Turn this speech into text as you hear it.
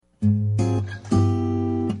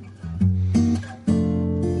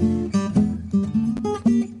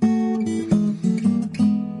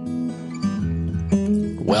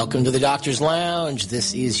Welcome to the Doctor's Lounge.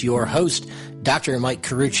 This is your host, Dr. Mike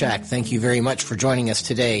Koriwchak. Thank you very much for joining us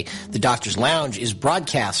today. The Doctor's Lounge is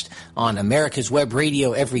broadcast on America's Web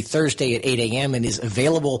Radio every Thursday at 8 a.m. and is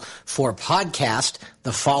available for podcast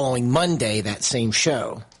the following Monday, that same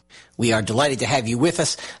show. We are delighted to have you with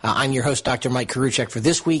us. I'm your host, Dr. Mike Koriwchak, for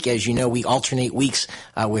this week. As you know, we alternate weeks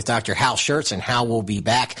with Dr. Hal Schertz, and Hal will be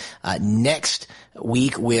back next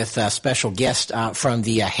week with a special guest from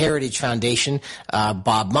the Heritage Foundation,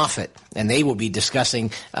 Bob Moffett. And they will be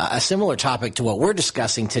discussing a similar topic to what we're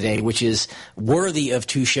discussing today, which is worthy of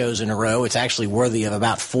 2 shows in a row. It's actually worthy of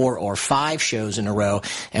about 4 or 5 shows in a row.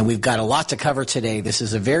 And we've got a lot to cover today. This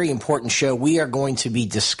is a very important show. We are going to be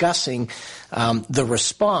discussing the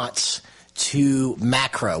response to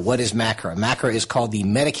MACRA. What is MACRA? MACRA is called the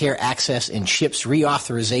Medicare Access and CHIPS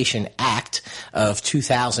Reauthorization Act of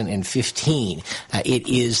 2015. It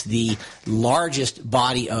is the largest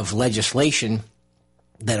body of legislation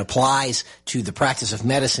that applies to the practice of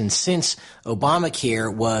medicine since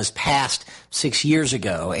Obamacare was passed 6 years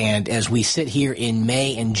ago. And as we sit here in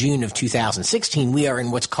May and June of 2016, we are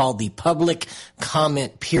in what's called the public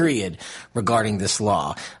comment period regarding this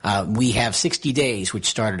law. We have 60 days, which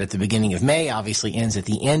started at the beginning of May, obviously ends at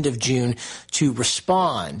the end of June, to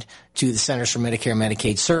respond to the Centers for Medicare and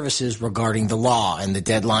Medicaid Services regarding the law. And the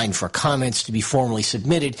deadline for comments to be formally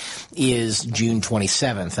submitted is June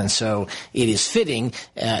 27th. And so it is fitting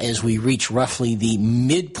as we reach roughly the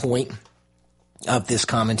midpoint of this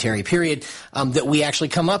commentary period that we actually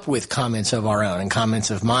come up with comments of our own and comments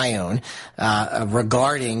of my own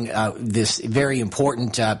regarding this very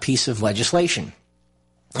important piece of legislation.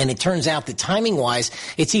 And it turns out that timing-wise,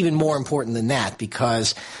 it's even more important than that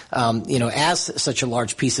because, as such a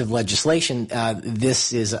large piece of legislation,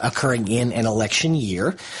 this is occurring in an election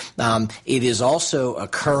year. It is also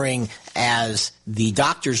occurring as the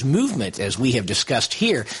doctors' movement, as we have discussed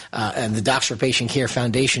here, and the Docs for Patient Care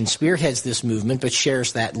Foundation spearheads this movement, but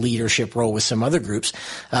shares that leadership role with some other groups.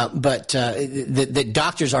 But the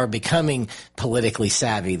doctors are becoming politically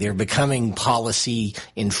savvy. They're becoming policy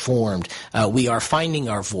informed. We are finding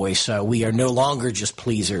our voice. We are no longer just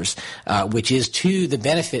pleasers, which is to the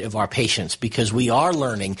benefit of our patients, because we are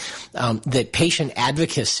learning that patient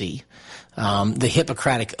advocacy, the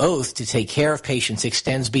Hippocratic oath to take care of patients,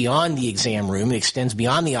 extends beyond the exam room, it extends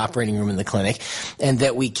beyond the operating room in the clinic, and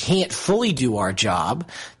that we can't fully do our job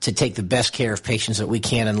to take the best care of patients that we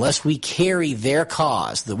can unless we carry their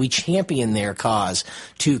cause, that we champion their cause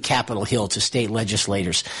to Capitol Hill, to state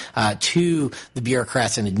legislators, to the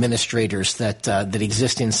bureaucrats and administrators that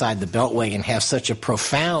exist inside the Beltway and have such a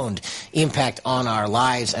profound impact on our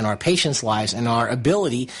lives and our patients' lives and our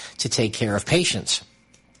ability to take care of patients.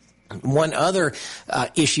 One other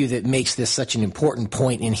issue that makes this such an important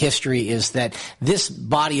point in history is that this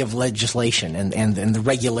body of legislation and the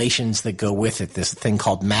regulations that go with it, this thing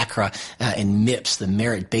called MACRA and MIPS, the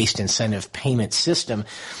Merit-Based Incentive Payment System,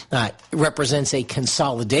 represents a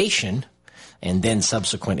consolidation and then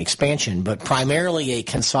subsequent expansion, but primarily a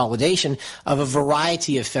consolidation of a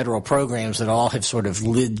variety of federal programs that all have sort of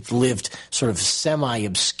lived sort of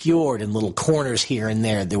semi-obscured in little corners here and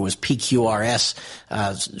there. There was PQRS,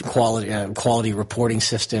 quality reporting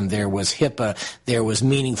system. There was HIPAA. There was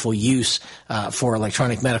meaningful use for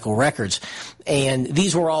electronic medical records. And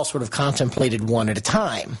these were all sort of contemplated one at a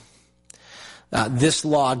time. This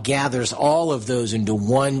law gathers all of those into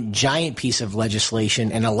one giant piece of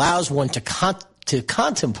legislation and allows one to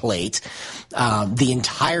contemplate the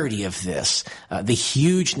entirety of this, the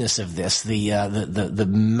hugeness of this, the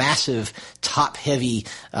massive, top-heavy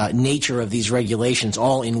nature of these regulations,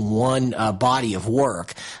 all in one body of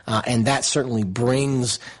work, and that certainly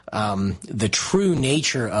brings the true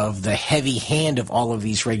nature of the heavy hand of all of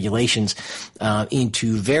these regulations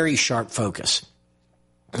into very sharp focus.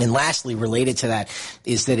 And lastly, related to that,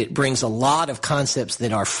 is that it brings a lot of concepts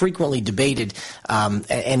that are frequently debated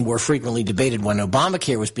and were frequently debated when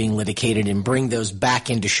Obamacare was being litigated, and bring those back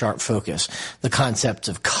into sharp focus. The concepts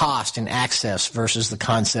of cost and access versus the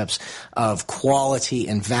concepts of quality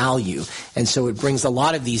and value. And so it brings a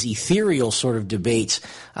lot of these ethereal sort of debates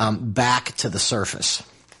back to the surface.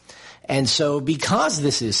 And so because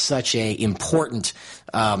this is such a important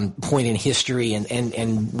point in history,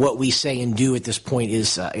 and what we say and do at this point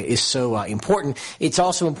is so important, it's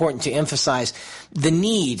also important to emphasize the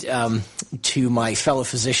need to my fellow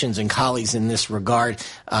physicians and colleagues in this regard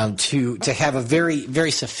to have a very,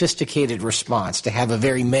 very sophisticated response, to have a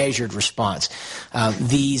very measured response.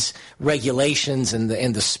 These regulations and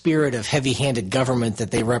the spirit of heavy-handed government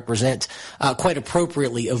that they represent quite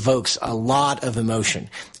appropriately evokes a lot of emotion,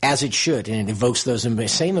 as it should, and it evokes those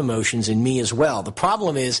same emotions in me as well. The problem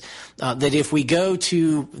problem is that if we go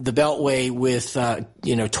to the Beltway with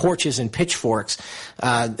torches and pitchforks,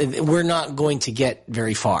 we're not going to get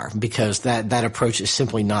very far, because that approach is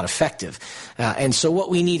simply not effective. And so what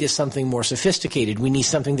we need is something more sophisticated. We need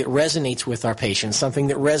something that resonates with our patients, something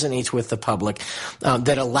that resonates with the public,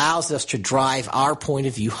 that allows us to drive our point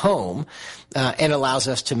of view home, and allows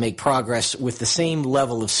us to make progress with the same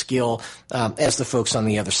level of skill as the folks on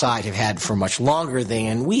the other side have had for much longer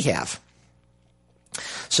than we have.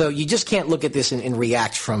 So you just can't look at this and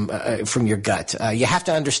react from your gut. You have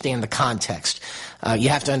to understand the context. You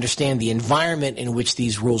have to understand the environment in which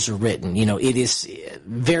these rules are written. It is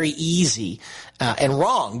very easy and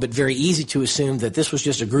wrong, but very easy to assume that this was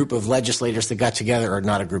just a group of legislators that got together, or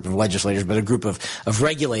not a group of legislators, but a group of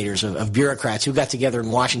regulators, of bureaucrats who got together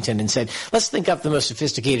in Washington and said, let's think up the most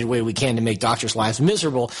sophisticated way we can to make doctors' lives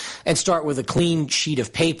miserable, and start with a clean sheet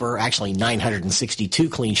of paper, actually 962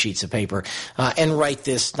 clean sheets of paper, and write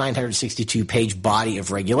this 962-page body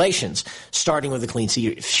of regulations, starting with a clean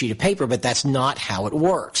sheet of paper. But that's not how it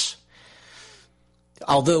works.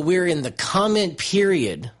 Although we're in the comment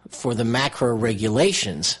period for the macro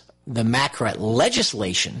regulations, the macro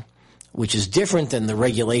legislation, which is different than the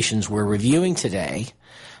regulations we're reviewing today,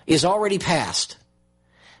 is already passed.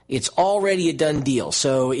 It's already a done deal.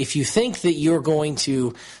 So if you think that you're going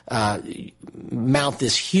to mount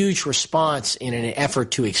this huge response in an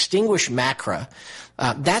effort to extinguish macro,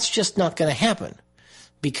 that's just not going to happen,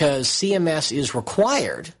 because CMS is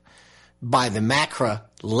required by the macro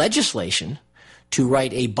legislation to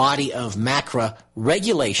write a body of macro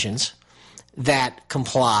regulations that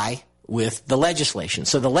comply with the legislation.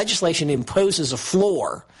 So the legislation imposes a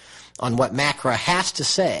floor on what macro has to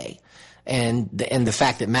say, and the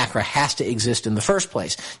fact that macro has to exist in the first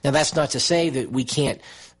place. Now, that's not to say that we can't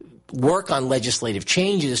work on legislative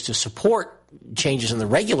changes to support changes in the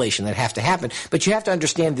regulation that have to happen, but you have to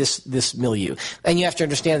understand this milieu. And you have to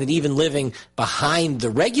understand that even living behind the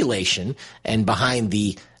regulation and behind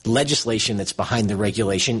the legislation that's behind the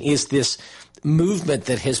regulation is this movement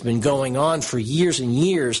that has been going on for years and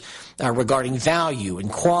years regarding value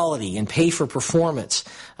and quality and pay for performance.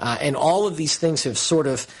 And all of these things have sort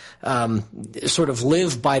of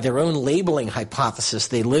lived by their own labeling hypothesis.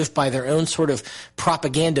 They live by their own sort of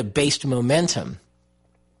propaganda-based momentum.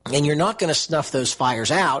 And you're not going to snuff those fires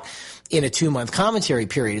out in a 2-month commentary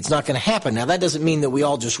period. It's not going to happen. Now, that doesn't mean that we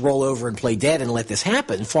all just roll over and play dead and let this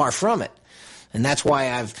happen. Far from it. And that's why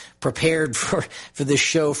I've prepared for this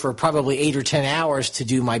show for probably 8 or 10 hours to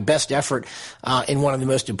do my best effort in one of the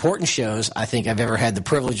most important shows I think I've ever had the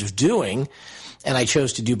privilege of doing. And I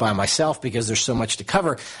chose to do by myself because there's so much to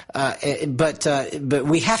cover. But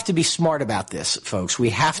we have to be smart about this, folks. We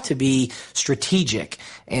have to be strategic,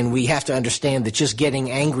 and we have to understand that just getting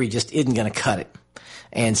angry just isn't going to cut it.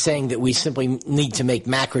 And saying that we simply need to make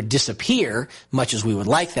macro disappear, much as we would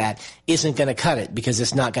like that, isn't going to cut it, because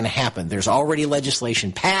it's not going to happen. There's already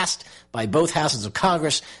legislation passed by both houses of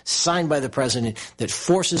Congress, signed by the president, that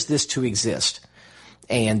forces this to exist.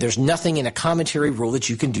 And there's nothing in a commentary rule that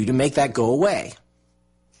you can do to make that go away.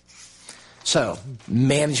 So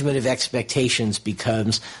management of expectations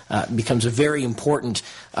becomes a very important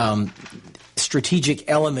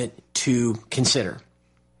strategic element to consider.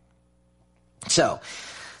 So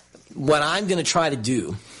what I'm going to try to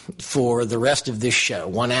do for the rest of this show,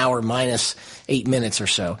 1 hour minus 8 minutes or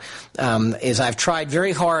so, is I've tried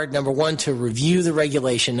very hard, number one, to review the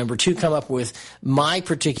regulation, number two, come up with my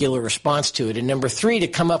particular response to it, and number three, to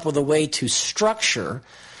come up with a way to structure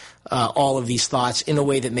all of these thoughts in a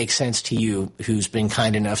way that makes sense to you, who's been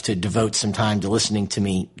kind enough to devote some time to listening to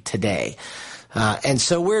me today. And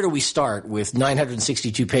so where do we start with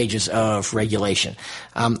 962 pages of regulation?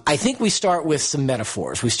 I think we start with some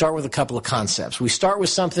metaphors. We start with a couple of concepts. We start with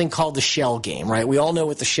something called the shell game, right? We all know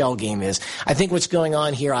what the shell game is. I think what's going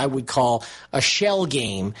on here I would call a shell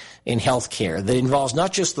game in healthcare that involves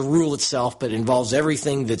not just the rule itself, but involves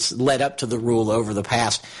everything that's led up to the rule over the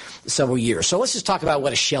past several years. So let's just talk about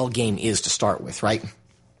what a shell game is to start with, right?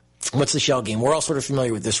 What's the shell game? We're all sort of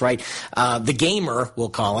familiar with this, right? The gamer, we'll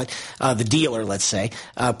call it, the dealer, let's say,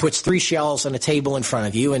 puts 3 shells on a table in front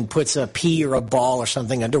of you and puts a pea or a ball or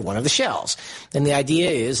something under one of the shells. And the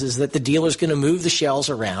idea is that the dealer's going to move the shells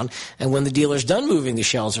around, and when the dealer's done moving the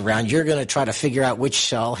shells around, you're going to try to figure out which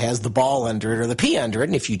shell has the ball under it or the pea under it,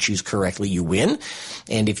 and if you choose correctly, you win.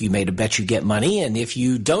 And if you made a bet, you get money, and if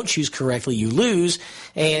you don't choose correctly, you lose,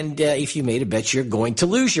 and if you made a bet, you're going to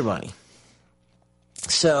lose your money.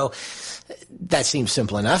 So That seems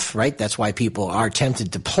simple enough, right? That's why people are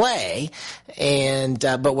tempted to play. And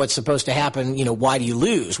but what's supposed to happen, why do you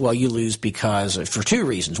lose? Well, you lose because for two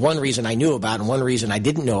reasons. One reason I knew about and one reason I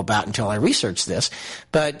didn't know about until I researched this.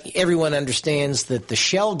 But everyone understands that the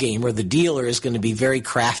shell game or the dealer is going to be very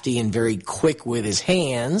crafty and very quick with his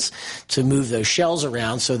hands to move those shells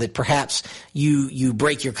around so that perhaps you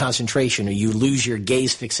break your concentration or you lose your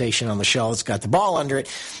gaze fixation on the shell that's got the ball under it.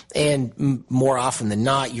 And more often than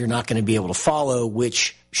not, you're not going to be able to follow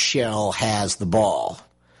which shell has the ball.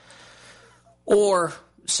 Or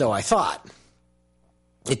so I thought.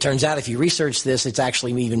 It turns out if you research this, it's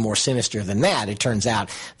actually even more sinister than that. It turns out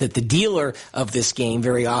that the dealer of this game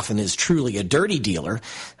very often is truly a dirty dealer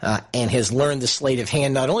and has learned the sleight of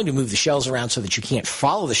hand not only to move the shells around so that you can't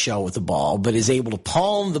follow the shell with the ball, but is able to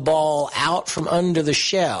palm the ball out from under the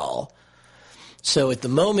shell. So at the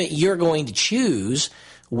moment you're going to choose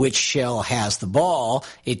which shell has the ball,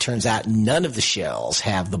 it turns out none of the shells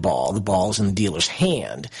have the ball. The ball is in the dealer's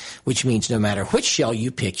hand, which means no matter which shell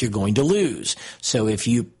you pick, you're going to lose. So if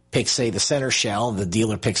you pick, say, the center shell, the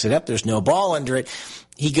dealer picks it up, there's no ball under it.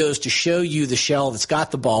 He goes to show you the shell that's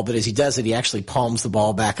got the ball, but as he does it, he actually palms the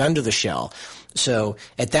ball back under the shell. So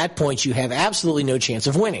at that point, you have absolutely no chance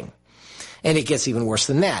of winning. And it gets even worse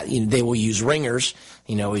than that. They will use ringers.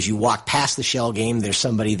 As you walk past the shell game, there's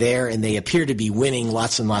somebody there, and they appear to be winning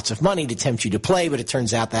lots and lots of money to tempt you to play, but it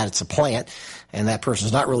turns out that it's a plant, and that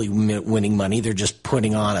person's not really winning money. They're just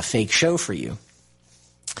putting on a fake show for you.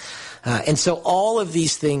 And so all of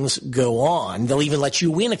these things go on. They'll even let you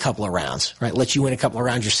win a couple of rounds, right? Let you win a couple of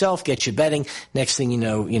rounds yourself, get you betting. Next thing you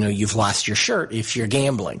know, you've lost your shirt if you're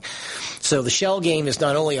gambling. So the shell game is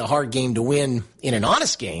not only a hard game to win in an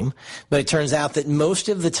honest game, but it turns out that most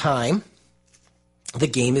of the time, the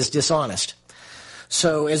game is dishonest.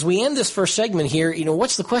 So as we end this first segment here,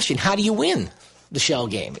 what's the question? How do you win the shell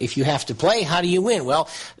game? If you have to play, how do you win? Well,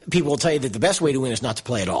 people will tell you that the best way to win is not to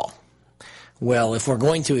play at all. Well, if we're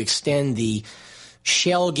going to extend the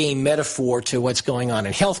shell game metaphor to what's going on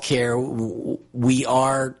in healthcare, we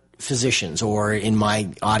are physicians, or in my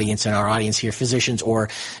audience and our audience here, physicians or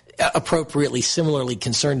appropriately similarly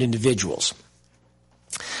concerned individuals.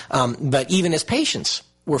 But even as patients,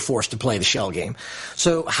 we're forced to play the shell game.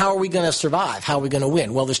 So how are we going to survive? How are we going to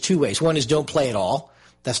win? Well, there's two ways. One is don't play at all.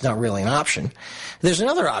 That's not really an option. There's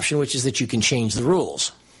another option, which is that you can change the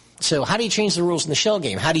rules. So how do you change the rules in the shell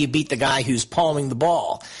game? How do you beat the guy who's palming the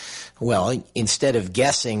ball? Well, instead of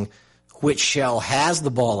guessing which shell has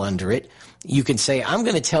the ball under it, you can say, I'm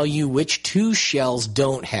going to tell you which two shells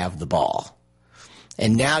don't have the ball.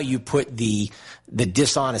 And now you put the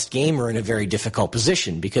dishonest gamer in a very difficult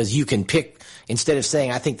position, because you can pick, instead of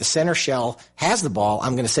saying, I think the center shell has the ball,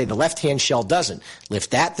 I'm going to say the left-hand shell doesn't.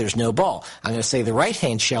 Lift that, there's no ball. I'm going to say the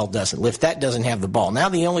right-hand shell doesn't. Lift that, doesn't have the ball. Now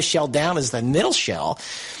the only shell down is the middle shell,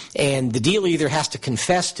 and the dealer either has to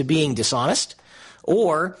confess to being dishonest,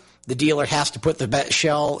 or the dealer has to put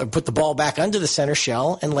the ball back under the center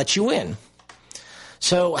shell and let you win.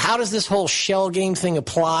 So how does this whole shell game thing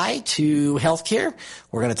apply to healthcare?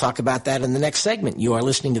 We're going to talk about that in the next segment. You are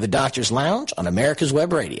listening to the Doctor's Lounge on America's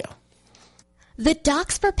Web Radio. The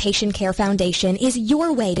Docs for Patient Care Foundation is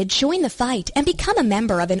your way to join the fight and become a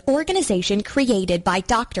member of an organization created by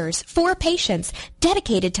doctors for patients,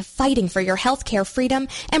 dedicated to fighting for your healthcare freedom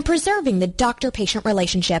and preserving the doctor-patient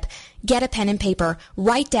relationship. Get a pen and paper.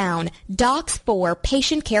 Write down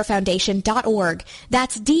docs4patientcarefoundation.org.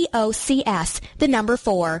 That's DOCS, the number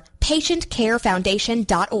 4,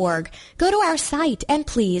 patientcarefoundation.org. Go to our site and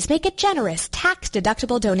please make a generous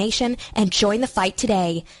tax-deductible donation and join the fight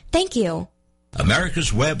today. Thank you.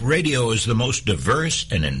 America's Web Radio is the most diverse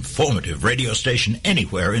and informative radio station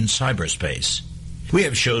anywhere in cyberspace. We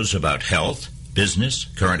have shows about health, business,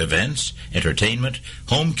 current events, entertainment,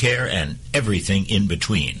 home care, and everything in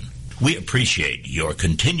between. We appreciate your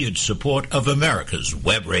continued support of America's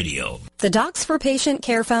Web Radio. The Docs for Patient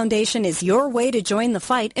Care Foundation is your way to join the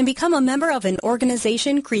fight and become a member of an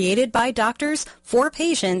organization created by doctors for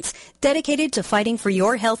patients, dedicated to fighting for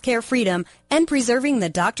your healthcare freedom and preserving the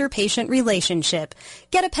doctor-patient relationship.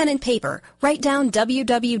 Get a pen and paper. Write down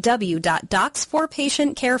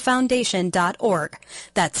www.docs4patientcarefoundation.org.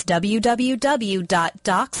 That's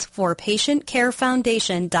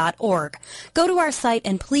www.docs4patientcarefoundation.org. Go to our site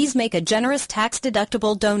and please make a generous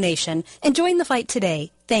tax-deductible donation and join the fight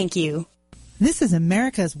today. Thank you. This is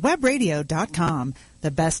americaswebradio.com,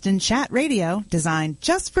 the best in chat radio designed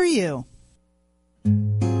just for you.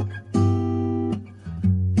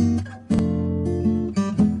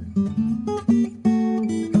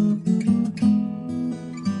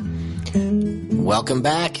 Welcome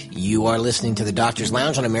back. You are listening to the Doctor's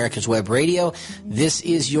Lounge on America's Web Radio. This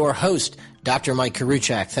is your host, Dr. Mike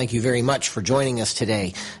Koriwchak. Thank you very much for joining us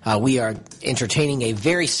today. We are entertaining a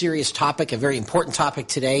very serious topic, a very important topic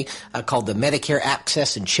today, called the Medicare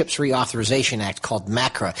Access and CHIPS Reauthorization Act, called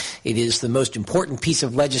MACRA. It is the most important piece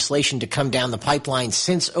of legislation to come down the pipeline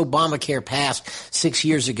since Obamacare passed 6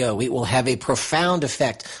 years ago. It will have a profound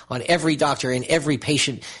effect on every doctor and every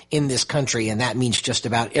patient in this country, and that means just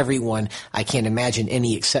about everyone. I can't imagine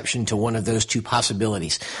any exception to one of those two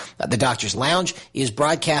possibilities. The Doctor's Lounge is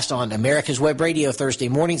broadcast on America's Web Radio Thursday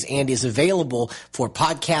mornings and is available for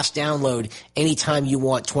podcast download anytime you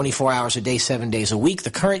want, 24 hours a day, 7 days a week.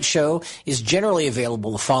 The current show is generally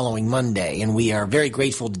available the following Monday, and we are very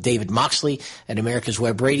grateful to David Moxley at America's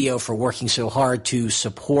Web Radio for working so hard to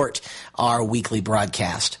support our weekly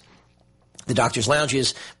broadcast. The Doctor's Lounge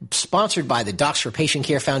is sponsored by the Docs for Patient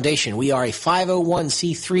Care Foundation. We are a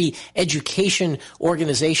 501c3 education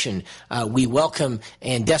organization. We welcome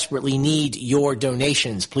and desperately need your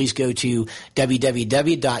donations. Please go to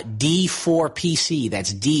www.d4pc.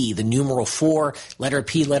 That's D, the numeral 4, letter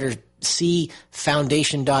P, letter C,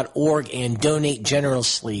 foundation.org, and donate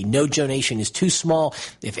generously. No donation is too small.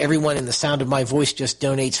 If everyone in the sound of my voice just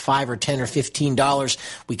donates $5 or $10 or $15,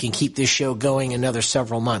 we can keep this show going another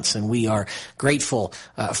several months, and we are grateful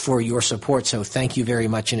for your support, so thank you very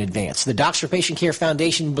much in advance. The Docs for Patient Care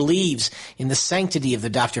Foundation believes in the sanctity of the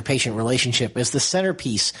doctor-patient relationship as the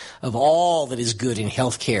centerpiece of all that is good in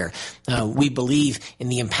healthcare. We believe in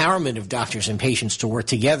the empowerment of doctors and patients to work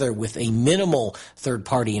together with a minimal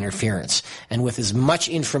third-party interference and with as much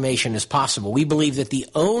information as possible. We believe that the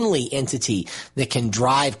only entity that can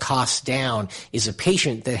drive costs down is a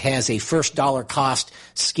patient that has a first dollar cost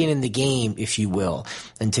skin in the game, if you will.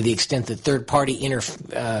 And to the extent that third-party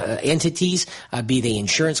entities, be they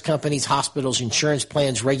insurance companies, hospitals, insurance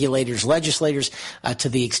plans, regulators, legislators, to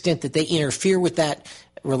the extent that they interfere with that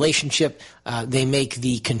relationship, they make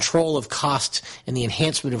the control of costs and the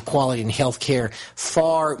enhancement of quality in healthcare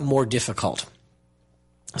far more difficult.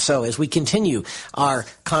 So as we continue our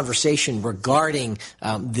conversation regarding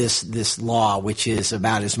this law, which is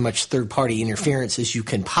about as much third-party interference as you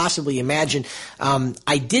can possibly imagine,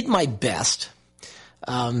 I did my best,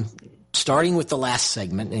 starting with the last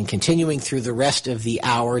segment and continuing through the rest of the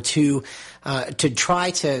hour, to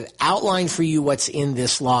try to outline for you what's in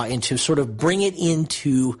this law and to sort of bring it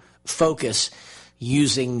into focus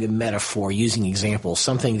using the metaphor, using examples,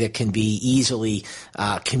 something that can be easily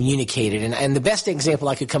communicated. And the best example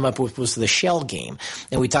I could come up with was the shell game.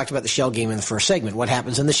 And we talked about the shell game in the first segment. What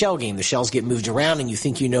happens in the shell game? The shells get moved around and you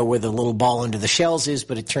think you know where the little ball under the shells is,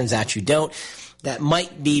 but it turns out you don't. That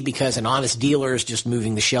might be because an honest dealer is just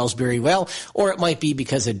moving the shells very well, or it might be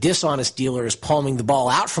because a dishonest dealer is palming the ball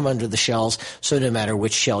out from under the shells, so no matter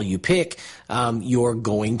which shell you pick, you're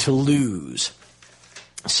going to lose.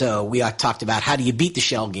 So we talked about how do you beat the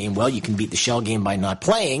shell game? Well, you can beat the shell game by not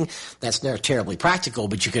playing. That's not terribly practical,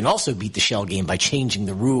 but you can also beat the shell game by changing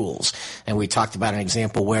the rules. And we talked about an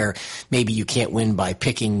example where maybe you can't win by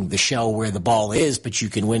picking the shell where the ball is, but you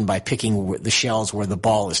can win by picking the shells where the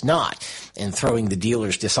ball is not and throwing the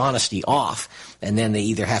dealer's dishonesty off. And then they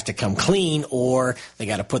either have to come clean or they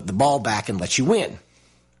got to put the ball back and let you win.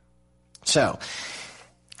 So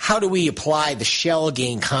how do we apply the shell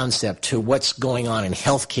game concept to what's going on in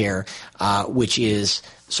healthcare, which is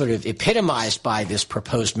sort of epitomized by this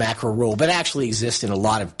proposed macro rule, but actually exists in a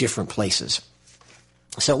lot of different places?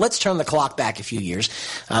 So let's turn the clock back a few years,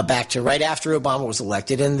 back to right after Obama was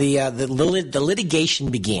elected, and the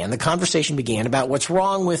litigation began, the conversation began about what's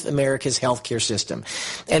wrong with America's healthcare system.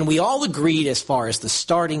 And we all agreed as far as the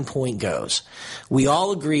starting point goes. We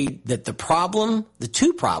all agreed that the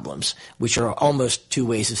two problems, which are almost two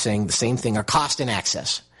ways of saying the same thing, are cost and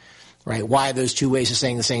access. Right? Why are those two ways of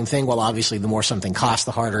saying the same thing? Well, obviously, the more something costs,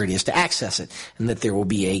 the harder it is to access it, and that there will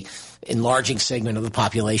be a enlarging segment of the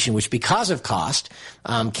population which, because of cost,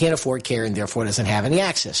 can't afford care and therefore doesn't have any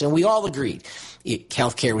access. And we all agreed.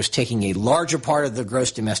 Healthcare was taking a larger part of the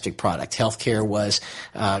gross domestic product. Healthcare was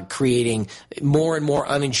creating more and more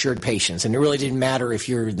uninsured patients. And it really didn't matter if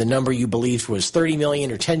the number you believed was 30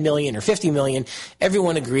 million or 10 million or 50 million.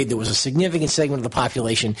 Everyone agreed there was a significant segment of the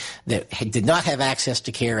population that did not have access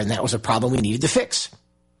to care, and that was a problem we needed to fix.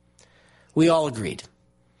 We all agreed.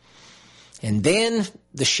 And then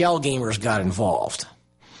the shell gamers got involved,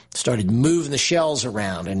 started moving the shells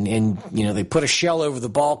around, and they put a shell over the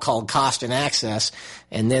ball called cost and access,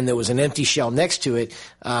 and then there was an empty shell next to it,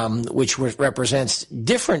 which represents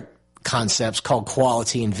different concepts called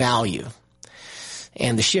quality and value.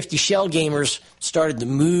 And the shifty shell gamers started to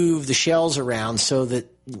move the shells around so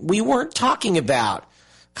that we weren't talking about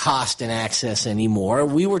cost and access anymore.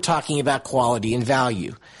 We were talking about quality and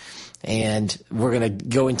value. And we're going to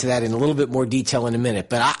go into that in a little bit more detail in a minute.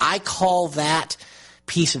 But I call that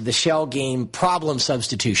piece of the shell game problem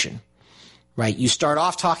substitution. Right? You start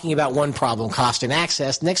off talking about one problem, cost and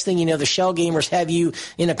access. Next thing you know, the shell gamers have you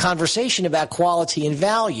in a conversation about quality and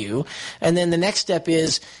value. And then the next step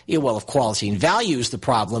is, well, if quality and value is the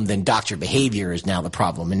problem, then doctor behavior is now the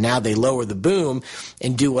problem. And now they lower the boom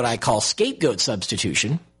and do what I call scapegoat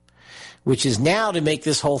substitution, which is now to make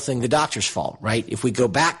this whole thing the doctor's fault, right? If we go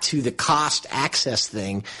back to the cost access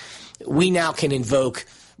thing, we now can invoke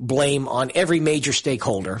blame on every major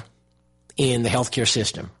stakeholder in the healthcare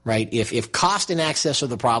system, right? If cost and access are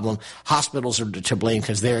the problem, hospitals are to blame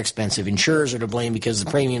because they're expensive. Insurers are to blame because the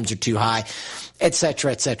premiums are too high, et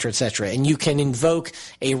cetera, et cetera, et cetera. And you can invoke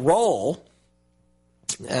a role,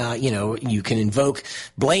 you can invoke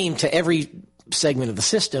blame to every segment of the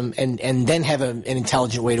system and then have an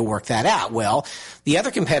intelligent way to work that out. Well, the other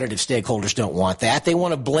competitive stakeholders don't want that. They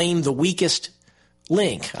want to blame the weakest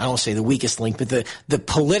link. I don't say the weakest link, but the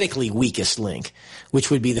politically weakest link, which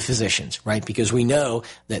would be the physicians, right? Because we know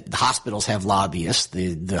that the hospitals have lobbyists,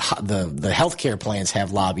 the healthcare plans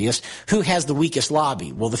have lobbyists. Who has the weakest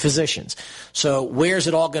lobby? Well, the physicians. So where's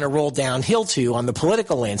it all going to roll downhill to on the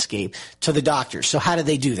political landscape? To the doctors. So how do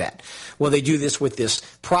they do that? Well, they do this with this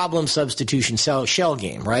problem substitution shell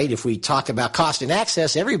game, right? If we talk about cost and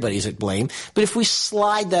access, everybody's at blame. But if we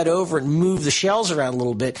slide that over and move the shells around a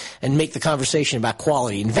little bit and make the conversation about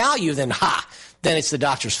quality and value, then then it's the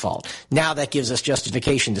doctor's fault. Now that gives us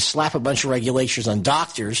justification to slap a bunch of regulations on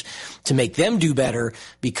doctors to make them do better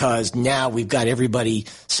because now we've got everybody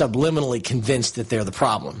subliminally convinced that they're the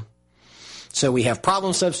problem. So we have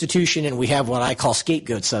problem substitution and we have what I call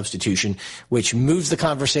scapegoat substitution, which moves the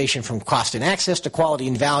conversation from cost and access to quality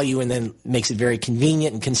and value and then makes it very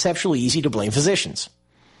convenient and conceptually easy to blame physicians.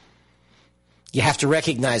 You have to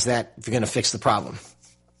recognize that if you're going to fix the problem.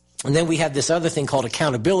 And then we have this other thing called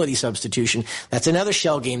accountability substitution. That's another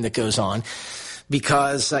shell game that goes on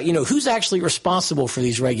because, who's actually responsible for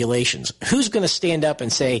these regulations? Who's going to stand up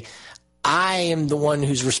and say, I am the one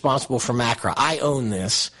who's responsible for MACRA. I own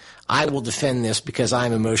this. I will defend this because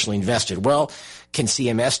I'm emotionally invested. Well, can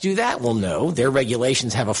CMS do that? Well, no. Their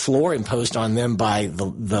regulations have a floor imposed on them by the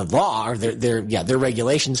law, or their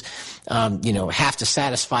regulations, have to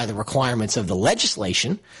satisfy the requirements of the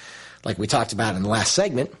legislation, like we talked about in the last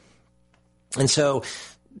segment. And so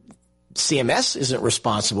CMS isn't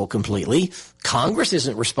responsible completely. Congress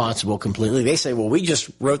isn't responsible completely. They say, well, we just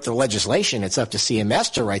wrote the legislation. It's up to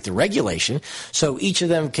CMS to write the regulation. So each of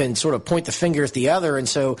them can sort of point the finger at the other. And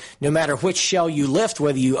so no matter which shell you lift,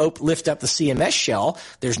 whether you lift up the CMS shell,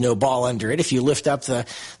 there's no ball under it. If you lift up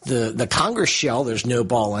the Congress shell, there's no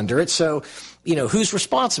ball under it. So, who's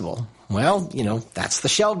responsible? Well, that's the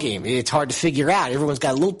shell game. It's hard to figure out. Everyone's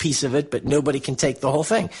got a little piece of it, but nobody can take the whole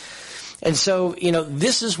thing. And so,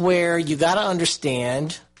 this is where you got to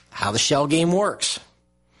understand how the shell game works.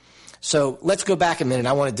 So let's go back a minute.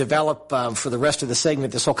 I want to develop for the rest of the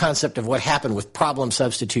segment this whole concept of what happened with problem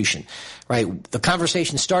substitution, right? The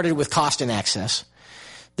conversation started with cost and access.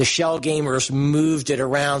 The shell gamers moved it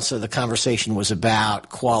around so the conversation was about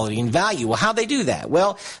quality and value. Well, how'd they do that?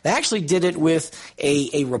 Well, they actually did it with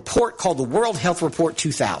a report called the World Health Report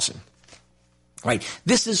 2000. Right.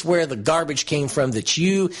 This is where the garbage came from that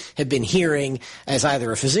you have been hearing as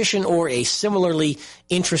either a physician or a similarly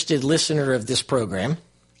interested listener of this program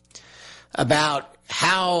about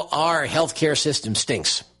how our healthcare system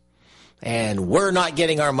stinks and we're not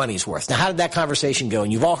getting our money's worth. Now, how did that conversation go?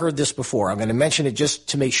 And you've all heard this before. I'm going to mention it just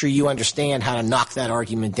to make sure you understand how to knock that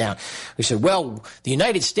argument down. We said, well, the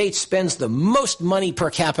United States spends the most money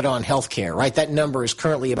per capita on healthcare, right? That number is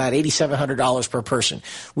currently about $8,700 per person.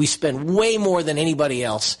 We spend way more than anybody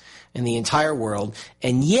else in the entire world,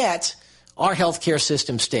 and yet our healthcare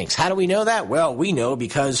system stinks. How do we know that? Well, we know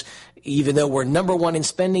because even though we're number one in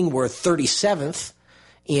spending, we're 37th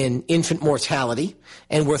in infant mortality,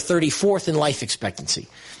 and we're 34th in life expectancy.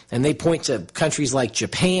 And they point to countries like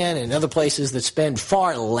Japan and other places that spend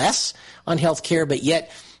far less on health care, but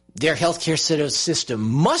yet their healthcare system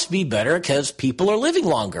must be better because people are living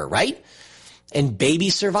longer, right? And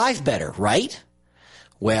babies survive better, right?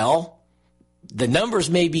 Well, the numbers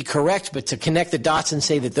may be correct, but to connect the dots and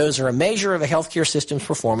say that those are a measure of a healthcare system's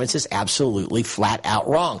performance is absolutely flat out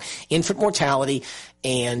wrong. Infant mortality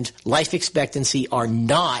and life expectancy are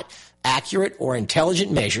not accurate or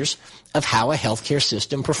intelligent measures of how a healthcare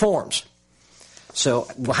system performs. So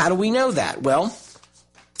how do we know that? Well,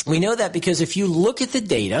 we know that because if you look at the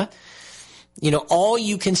data, all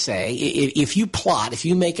you can say, if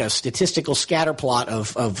you make a statistical scatter plot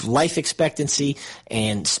of life expectancy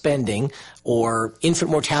and spending, or infant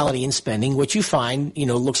mortality and spending, what you find,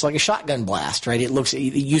 looks like a shotgun blast, right?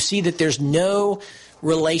 You see that there's no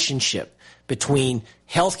relationship between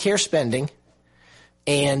healthcare spending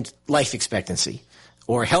and life expectancy,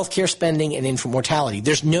 or healthcare spending and infant mortality.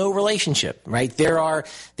 There's no relationship, right? There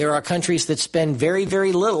are countries that spend very,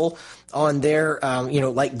 very little on their,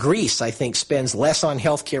 like Greece, I think, spends less on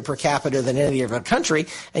healthcare per capita than any other country,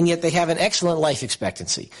 and yet they have an excellent life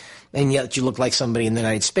expectancy. And yet you look like somebody in the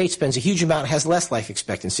United States spends a huge amount, has less life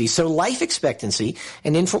expectancy. So life expectancy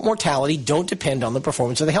and infant mortality don't depend on the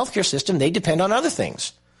performance of the healthcare system. They depend on other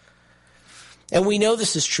things. And we know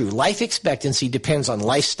this is true. Life expectancy depends on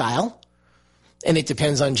lifestyle, and it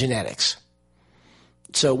depends on genetics.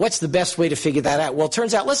 So what's the best way to figure that out? Well, it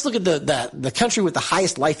turns out, let's look at the country with the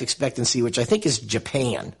highest life expectancy, which I think is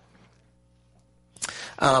Japan.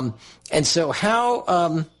 And so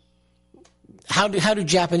how do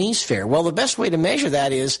Japanese fare? Well, the best way to measure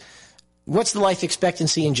that is, what's the life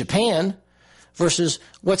expectancy in Japan versus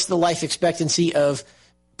what's the life expectancy of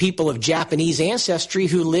people of Japanese ancestry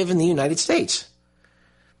who live in the United States?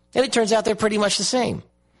 And it turns out they're pretty much the same.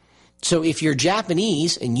 So if you're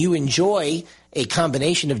Japanese and you enjoy a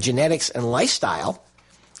combination of genetics and lifestyle,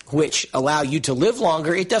 which allow you to live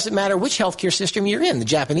longer, it doesn't matter which healthcare system you're in, the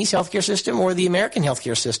Japanese healthcare system or the American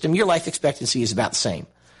healthcare system, your life expectancy is about the same.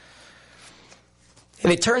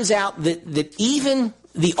 And it turns out that even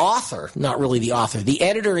the author, not really the author, the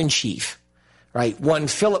editor-in-chief, right, one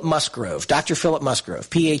Philip Musgrove, Dr. Philip Musgrove,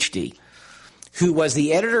 PhD, who was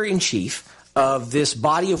the editor-in-chief of this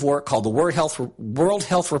body of work called the World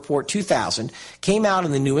Health Report 2000, came out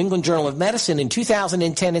in the New England Journal of Medicine in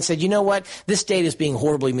 2010 and said, you know what, this data is being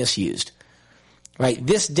horribly misused. Right?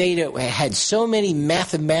 This data had so many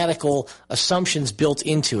mathematical assumptions built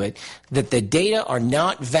into it that the data are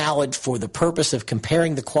not valid for the purpose of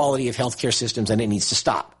comparing the quality of healthcare systems, and it needs to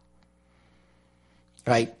stop.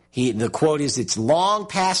 Right? The quote is, it's long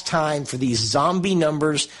past time for these zombie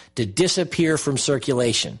numbers to disappear from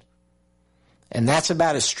circulation. And that's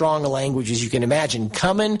about as strong a language as you can imagine,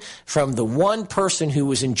 coming from the one person who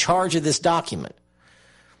was in charge of this document.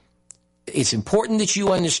 It's important that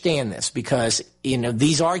you understand this, because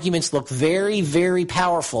these arguments look very, very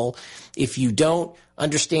powerful if you don't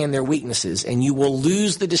understand their weaknesses, and you will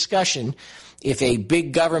lose the discussion if a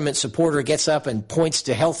big government supporter gets up and points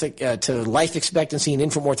to to life expectancy and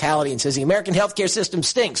infant mortality and says the American healthcare system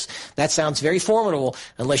stinks. That sounds very formidable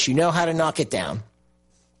unless you know how to knock it down.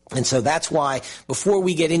 And so that's why, before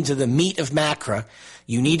we get into the meat of MACRA,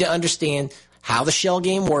 you need to understand how the shell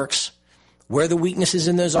game works, where the weaknesses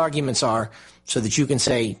in those arguments are, so that you can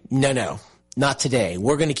say, no, not today.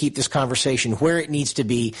 We're going to keep this conversation where it needs to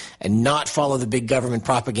be and not follow the big government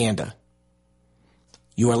propaganda.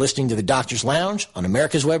 You are listening to the Doctor's Lounge on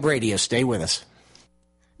America's Web Radio. Stay with us.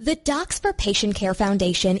 The Docs for Patient Care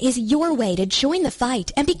Foundation is your way to join the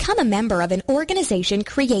fight and become a member of an organization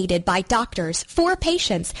created by doctors for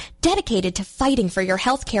patients, dedicated to fighting for your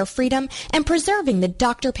healthcare freedom and preserving the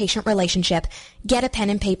doctor-patient relationship. Get a pen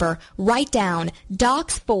and paper. Write down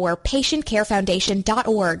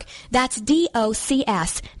docs4patientcarefoundation.org. That's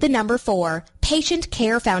DOCS, the number 4,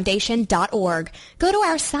 patientcarefoundation.org. Go to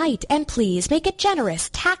our site and please make a generous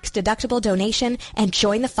tax-deductible donation and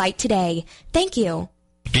join the fight today. Thank you.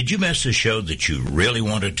 Did you miss a show that you really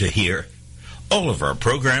wanted to hear? All of our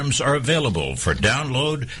programs are available for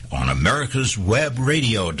download on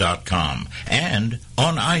americaswebradio.com and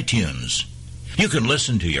on iTunes. You can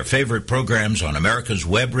listen to your favorite programs on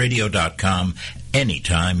americaswebradio.com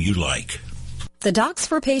anytime you like. The Docs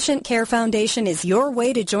for Patient Care Foundation is your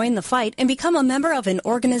way to join the fight and become a member of an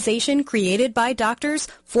organization created by doctors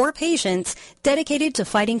for patients, dedicated to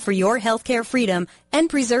fighting for your healthcare freedom and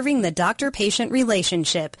preserving the doctor-patient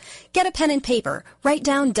relationship. Get a pen and paper. Write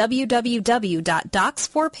down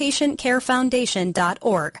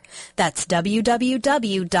www.docs4patientcarefoundation.org. That's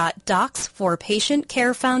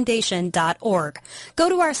www.docs4patientcarefoundation.org. Go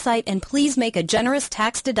to our site and please make a generous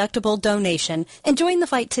tax-deductible donation and join the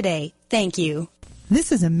fight today. Thank you.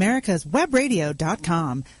 This is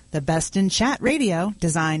americaswebradio.com, the best in chat radio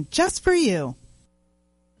designed just for you.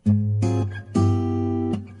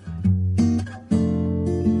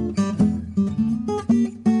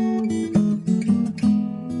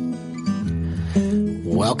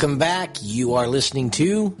 Welcome back. You You are listening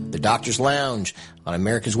to The Doctor's Lounge on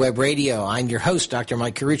America's Web Radio. I'm your host, Dr.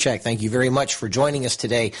 Mike Koriwchak. Thank you very much for joining us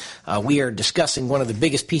today. We are discussing one of the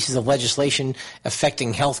biggest pieces of legislation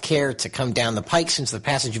affecting health care to come down the pike since the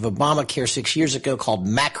passage of Obamacare 6 years ago, called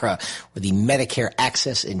MACRA, or the Medicare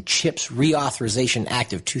Access and CHIPS Reauthorization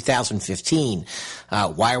Act of 2015.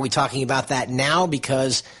 Why are we talking about that now?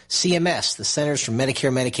 Because CMS, the Centers for Medicare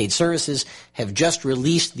and Medicaid Services, have just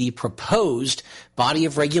released the proposed body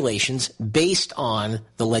of regulations based on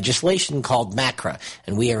the legislation called MACRA.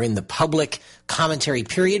 And we are in the public commentary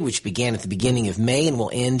period, which began at the beginning of May and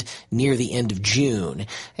will end near the end of June.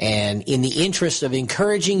 And in the interest of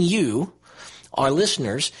encouraging you, our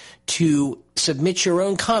listeners, to submit your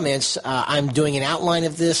own comments, I'm doing an outline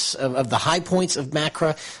of this, of the high points of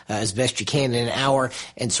MACRA as best you can in an hour,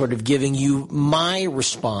 and sort of giving you my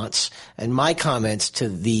response and my comments to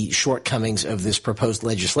the shortcomings of this proposed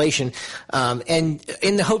legislation, and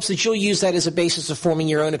in the hopes that you'll use that as a basis of forming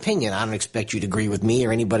your own opinion. I don't expect you to agree with me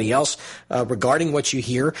or anybody else regarding what you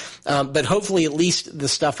hear, but hopefully at least the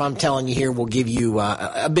stuff I'm telling you here will give you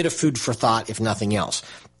a bit of food for thought, if nothing else.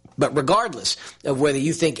 But regardless of whether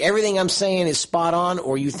you think everything I'm saying is spot on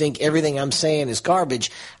or you think everything I'm saying is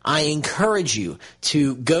garbage, I encourage you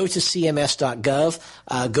to go to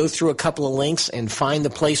cms.gov, go through a couple of links and find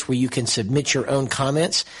the place where you can submit your own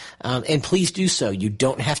comments. And please do so. You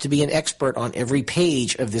don't have to be an expert on every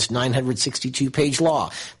page of this 962-page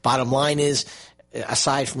law. Bottom line is,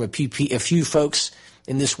 aside from a few folks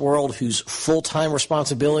in this world whose full-time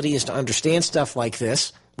responsibility is to understand stuff like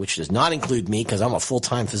this, which does not include me because I'm a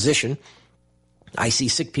full-time physician, I see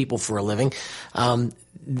sick people for a living,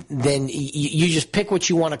 then you just pick what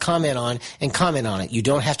you want to comment on and comment on it. You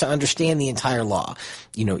don't have to understand the entire law.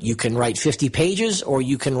 You know, you can write 50 pages or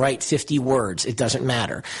you can write 50 words. It doesn't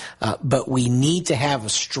matter. But we need to have a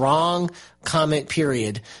strong comment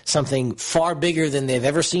period, something far bigger than they've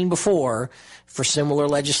ever seen before for similar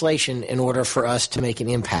legislation in order for us to make an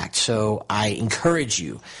impact. So I encourage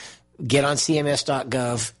you, get on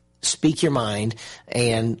cms.gov, speak your mind,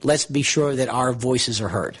 and let's be sure that our voices are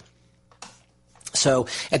heard. So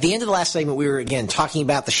at the end of the last segment, we were, again, talking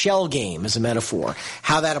about the shell game as a metaphor,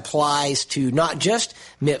 how that applies to not just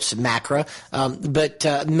MIPS and MACRA,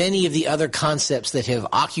 but many of the other concepts that have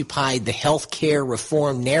occupied the health care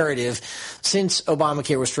reform narrative since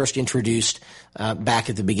Obamacare was first introduced back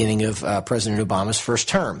at the beginning of President Obama's first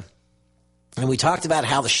term. And we talked about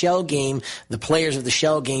how the shell game, the players of the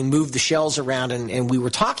shell game moved the shells around, and we were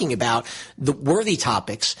talking about the worthy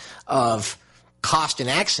topics of cost and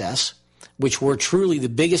access, which were truly the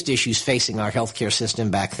biggest issues facing our healthcare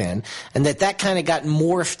system back then, and that kind of got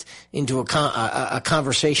morphed into a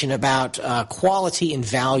conversation about quality and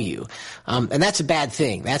value. And that's a bad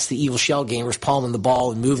thing. That's the evil shell gamers palming the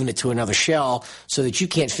ball and moving it to another shell so that you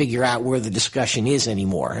can't figure out where the discussion is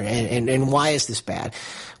anymore. And why is this bad?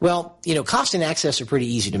 Well, you know, cost and access are pretty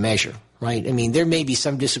easy to measure, right? I mean, there may be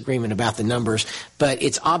some disagreement about the numbers, but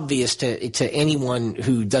it's obvious to anyone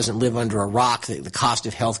who doesn't live under a rock that the cost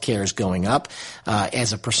of health care is going up.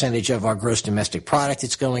 As a percentage of our gross domestic product,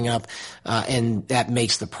 it's going up, and that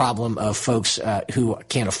makes the problem of folks who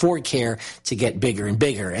can't afford care to get bigger and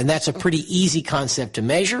bigger. And that's a pretty easy concept to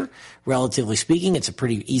measure, relatively speaking. It's a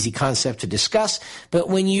pretty easy concept to discuss. But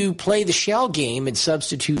when you play the shell game and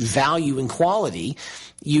substitute value and quality,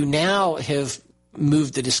 you now have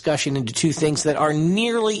moved the discussion into two things that are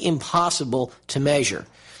nearly impossible to measure.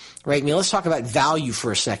 Right? I mean, let's talk about value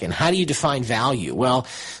for a second. How do you define value? Well,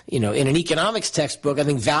 you know, in an economics textbook, I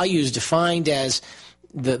think value is defined as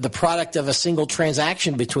the product of a single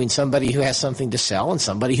transaction between somebody who has something to sell and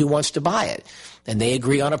somebody who wants to buy it. And they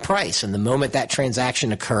agree on a price. And the moment that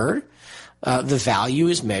transaction occurred, the value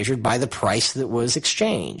is measured by the price that was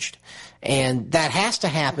exchanged. And that has to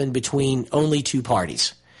happen between only two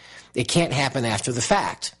parties. It can't happen after the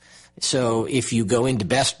fact. So if you go into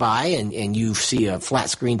Best Buy and you see a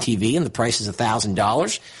flat screen TV and the price is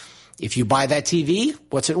 $1,000, if you buy that TV,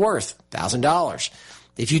 what's it worth? $1,000.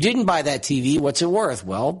 If you didn't buy that TV, what's it worth?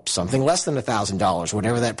 Well, something less than $1,000,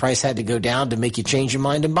 whatever that price had to go down to make you change your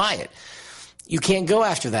mind and buy it. You can't go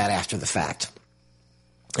after that after the fact.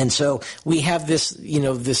 And so we have this, you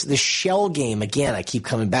know, this shell game, again, I keep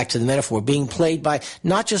coming back to the metaphor, being played by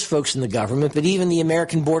not just folks in the government, but even the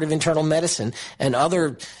American Board of Internal Medicine and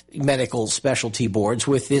other medical specialty boards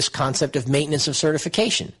with this concept of maintenance of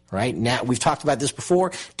certification, right? Now, we've talked about this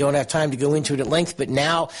before, don't have time to go into it at length, but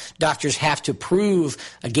now doctors have to prove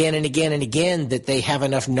again and again and again that they have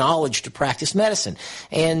enough knowledge to practice medicine.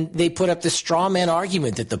 And they put up this straw man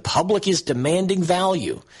argument that the public is demanding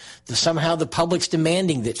value. Somehow the public's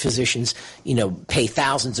demanding that physicians, pay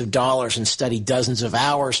thousands of dollars and study dozens of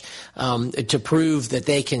hours to prove that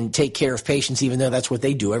they can take care of patients, even though that's what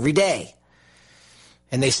they do every day.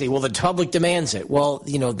 And they say, well, the public demands it. Well,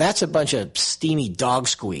 that's a bunch of steamy dog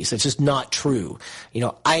squeeze. That's just not true.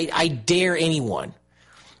 I dare anyone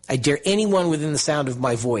within the sound of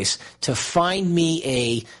my voice to find me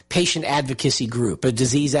a patient advocacy group, a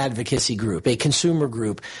disease advocacy group, a consumer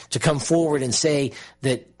group to come forward and say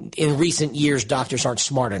that in recent years doctors aren't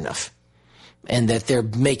smart enough and that they're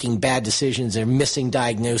making bad decisions, they're missing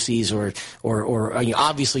diagnoses or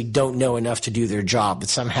obviously don't know enough to do their job, but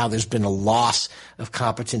somehow there's been a loss of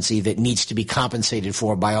competency that needs to be compensated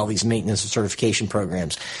for by all these maintenance and certification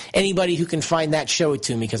programs. Anybody who can find that, show it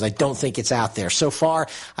to me, because I don't think it's out there. So far,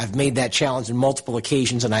 I've made that challenge on multiple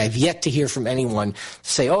occasions, and I have yet to hear from anyone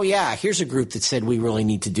say, oh yeah, here's a group that said we really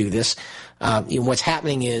need to do this. What's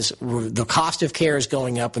happening is the cost of care is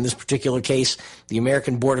going up. In this particular case, the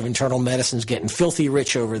American Board of Internal Medicine is getting filthy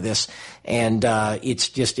rich over this, and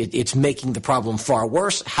it's making the problem far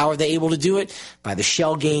worse. How are they able to do it? By the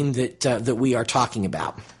shell game that we are talking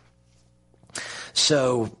about.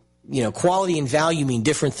 So, quality and value mean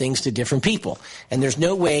different things to different people, and there's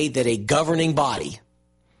no way that a governing body,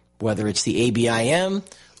 whether it's the ABIM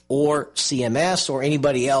or CMS or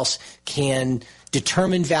anybody else, can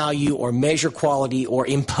determine value or measure quality or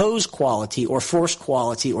impose quality or force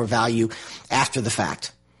quality or value after the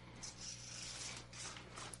fact.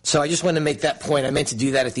 So I just wanted to make that point. I meant to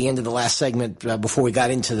do that at the end of the last segment before we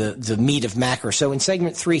got into the meat of MACRA. So in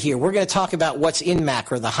segment 3 here, we're going to talk about what's in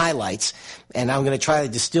MACRA, the highlights, and I'm going to try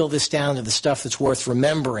to distill this down to the stuff that's worth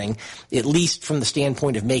remembering, at least from the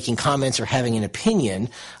standpoint of making comments or having an opinion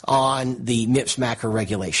on the MIPS MACRA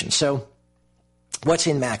regulation. So what's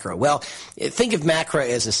in MACRA? Well, think of MACRA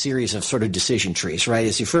as a series of sort of decision trees, right?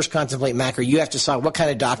 As you first contemplate MACRA, you have to decide what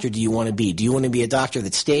kind of doctor do you want to be. Do you want to be a doctor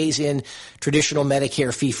that stays in traditional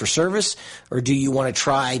Medicare fee-for-service, or do you want to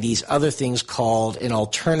try these other things called an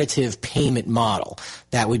alternative payment model?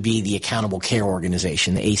 That would be the Accountable Care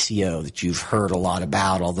Organization, the ACO, that you've heard a lot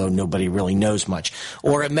about, although nobody really knows much,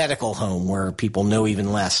 or a medical home where people know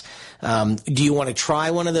even less. Do you want to try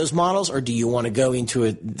one of those models, or do you want to go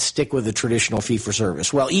into stick with the traditional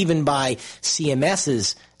fee-for-service? Well, even by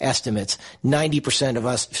CMS's estimates, 90% of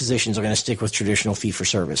us physicians are going to stick with traditional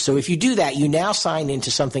fee-for-service. So if you do that, you now sign into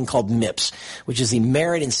something called MIPS, which is the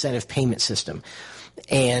Merit Incentive Payment System.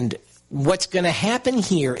 And what's going to happen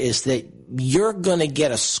here is that you're going to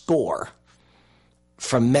get a score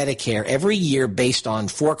from Medicare every year based on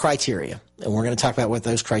 4 criteria. And we're going to talk about what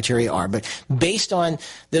those criteria are. But based on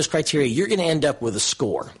those criteria, you're going to end up with a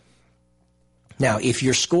score. Now, if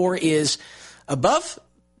your score is above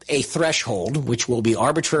a threshold, which will be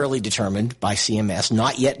arbitrarily determined by CMS,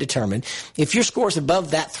 not yet determined, if your score is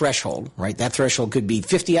above that threshold, right, that threshold could be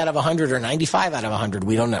 50 out of 100 or 95 out of 100,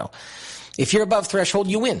 we don't know. If you're above threshold,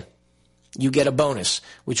 you win. You get a bonus,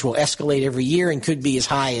 which will escalate every year and could be as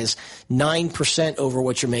high as 9% over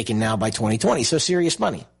what you're making now by 2020. So serious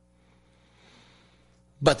money.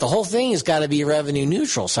 But the whole thing has got to be revenue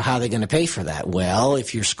neutral. So how are they going to pay for that? Well,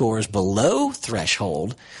 if your score is below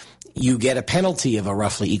threshold, you get a penalty of a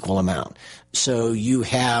roughly equal amount. So you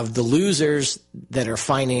have the losers that are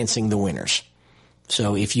financing the winners.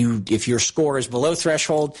 So if your score is below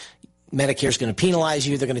threshold, Medicare is going to penalize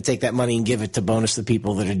you. They're going to take that money and give it to bonus the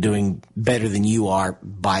people that are doing better than you are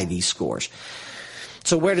by these scores.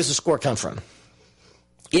 So where does the score come from?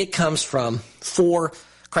 It comes from 4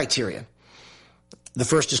 criteria. The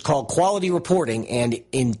first is called quality reporting, and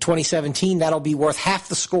in 2017, that'll be worth half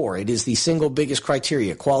the score. It is the single biggest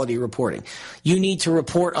criteria, quality reporting. You need to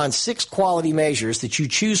report on 6 quality measures that you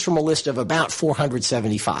choose from a list of about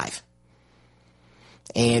 475.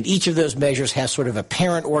 And each of those measures has sort of a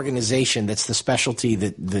parent organization that's the specialty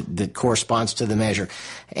that corresponds to the measure.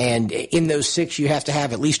 And in those 6, you have to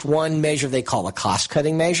have at least one measure they call a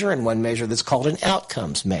cost-cutting measure and one measure that's called an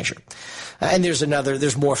outcomes measure. And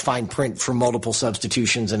there's more fine print for multiple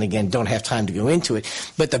substitutions, and again, don't have time to go into it.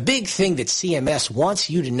 But the big thing that CMS wants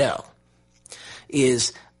you to know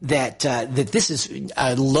is that this is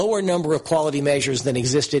a lower number of quality measures than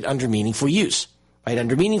existed under meaningful use. Right,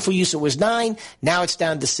 under meaningful use, it was 9. Now it's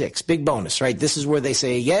down to 6. Big bonus, right? This is where they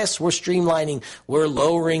say, yes, we're streamlining. We're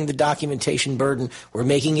lowering the documentation burden. We're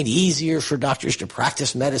making it easier for doctors to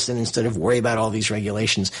practice medicine instead of worry about all these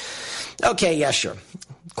regulations. Okay, yeah, sure.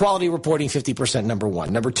 quality reporting, 50%, number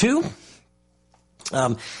one. Number two,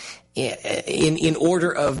 in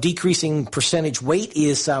order of decreasing percentage weight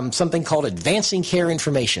is something called advancing care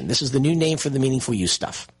information. This is the new name for the meaningful use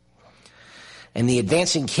stuff. And the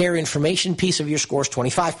advancing care information piece of your score is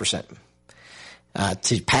 25%.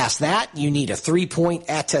 To pass that, you need a 3-point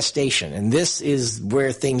attestation. And this is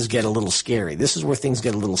where things get a little scary. This is where things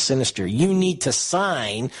get a little sinister. You need to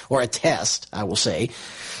sign, or attest, I will say,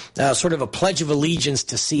 sort of a pledge of allegiance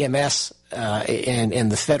to CMS and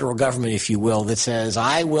the federal government, if you will, that says,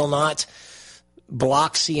 I will not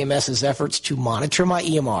block CMS's efforts to monitor my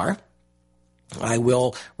EMR. I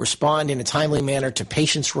will respond in a timely manner to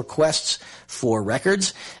patients' requests for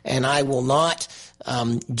records, and I will not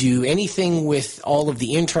do anything with all of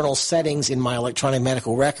the internal settings in my electronic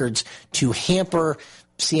medical records to hamper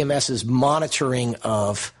CMS's monitoring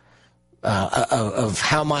of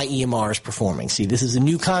how my EMR is performing. See, this is a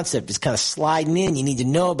new concept. It's kind of sliding in. You need to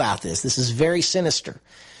know about this. This is very sinister,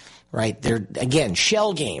 right? They're, again,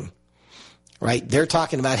 shell game. Right? They're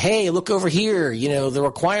talking about, hey, look over here. You know, the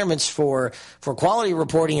requirements for quality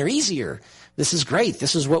reporting are easier. This is great.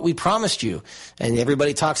 This is what we promised you. And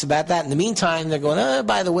everybody talks about that. In the meantime, they're going,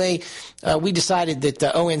 by the way, we decided that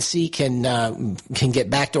ONC can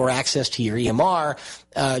get backdoor access to your EMR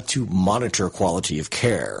to monitor quality of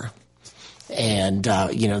care. And,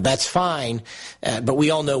 that's fine. But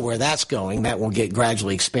we all know where that's going. That will get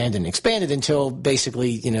gradually expanded until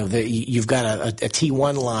basically, you've got a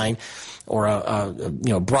T1 line or a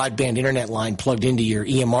broadband internet line plugged into your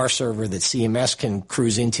EMR server that CMS can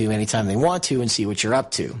cruise into anytime they want to and see what you're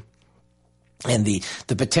up to. And the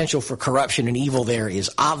potential for corruption and evil there is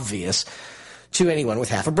obvious to anyone with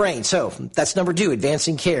half a brain. So that's number 2,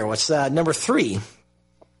 advancing care. What's number 3?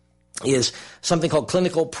 Is something called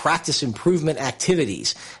clinical practice improvement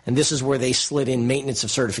activities. And this is where they slid in maintenance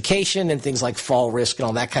of certification and things like fall risk and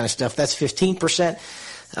all that kind of stuff. That's 15%.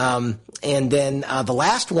 And then the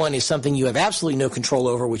last one is something you have absolutely no control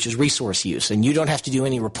over, which is resource use. And you don't have to do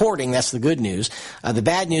any reporting. That's the good news. The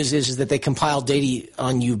bad news is that they compile data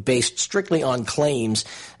on you based strictly on claims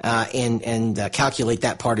and calculate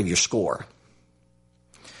that part of your score.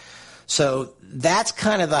 So that's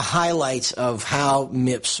kind of the highlights of how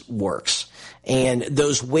MIPS works. And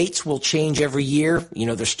those weights will change every year.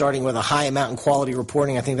 They're starting with a high amount in quality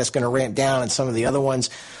reporting. I think that's going to ramp down, and some of the other ones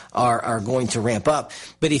are going to ramp up.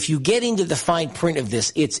 But if you get into the fine print of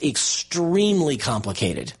this, it's extremely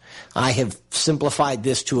complicated. I have simplified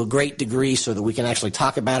this to a great degree so that we can actually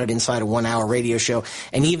talk about it inside a 1-hour radio show.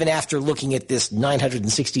 And even after looking at this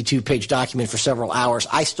 962-page document for several hours,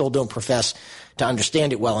 I still don't profess to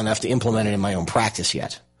understand it well enough to implement it in my own practice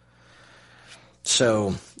yet.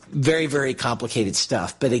 So very, very complicated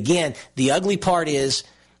stuff. But again, the ugly part is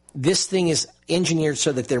this thing is engineered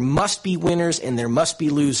so that there must be winners and there must be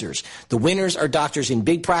losers. The winners are doctors in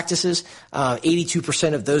big practices.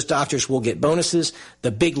 82% of those doctors will get bonuses.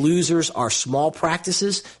 The big losers are small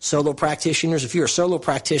practices, solo practitioners. If you're a solo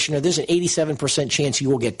practitioner, there's an 87% chance you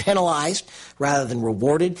will get penalized rather than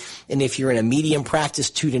rewarded. And if you're in a medium practice,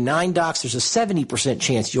 2 to 9 docs, there's a 70%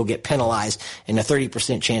 chance you'll get penalized and a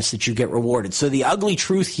 30% chance that you get rewarded. So the ugly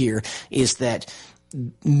truth here is that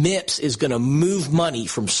MIPS is going to move money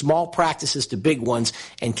from small practices to big ones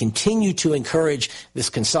and continue to encourage this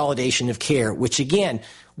consolidation of care, which again,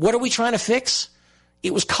 what are we trying to fix?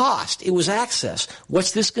 It was cost. It was access.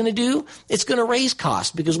 What's this going to do? It's going to raise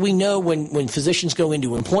costs because we know when physicians go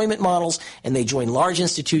into employment models and they join large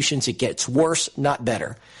institutions, it gets worse, not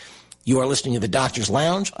better. You are listening to the Doctor's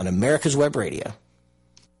Lounge on America's Web Radio.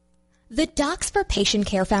 The Docs for Patient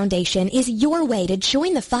Care Foundation is your way to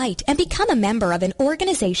join the fight and become a member of an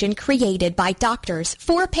organization created by doctors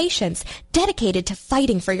for patients, dedicated to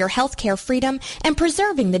fighting for your healthcare freedom and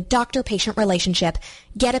preserving the doctor-patient relationship.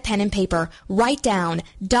 Get a pen and paper. Write down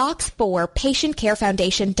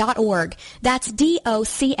docs4patientcarefoundation.org. That's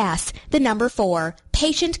DOCS, the number 4,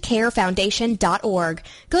 patientcarefoundation.org.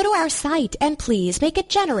 Go to our site and please make a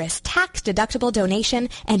generous tax-deductible donation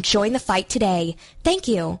and join the fight today. Thank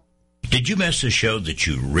you. Did you miss a show that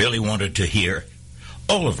you really wanted to hear?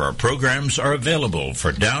 All of our programs are available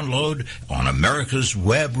for download on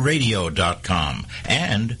americaswebradio.com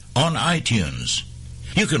and on iTunes.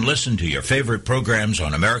 You can listen to your favorite programs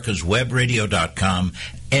on americaswebradio.com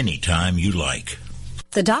anytime you like.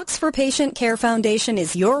 The Docs for Patient Care Foundation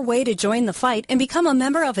is your way to join the fight and become a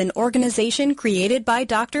member of an organization created by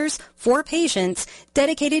doctors for patients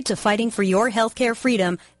dedicated to fighting for your healthcare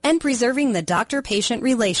freedom and preserving the doctor-patient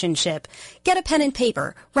relationship. Get a pen and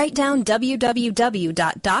paper. Write down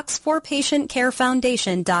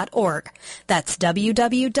www.docsforpatientcarefoundation.org. That's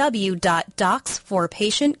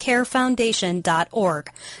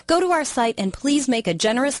www.docsforpatientcarefoundation.org. Go to our site and please make a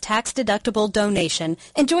generous tax-deductible donation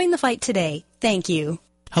and join the fight today. Thank you.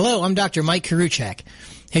 Hello, I'm Dr. Mike Koriwchak.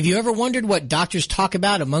 Have you ever wondered what doctors talk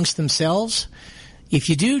about amongst themselves? If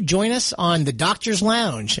you do, join us on the Doctor's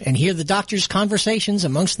Lounge and hear the doctors' conversations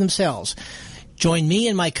amongst themselves. Join me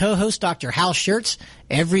and my co-host, Dr. Hal Schertz,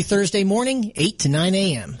 every Thursday morning, 8 to 9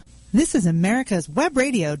 a.m. This is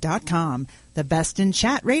americaswebradio.com, the best in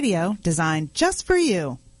chat radio designed just for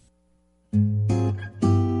you.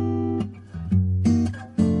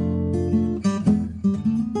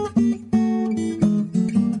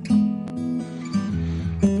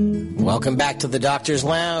 Welcome back to the Doctor's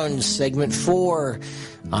Lounge, segment 4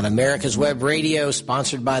 on America's Web Radio,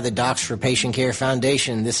 sponsored by the Docs for Patient Care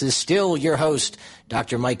Foundation. This is still your host,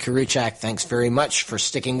 Dr. Mike Koriwchak. Thanks very much for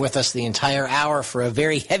sticking with us the entire hour for a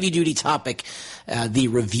very heavy-duty topic, the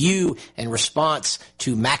review and response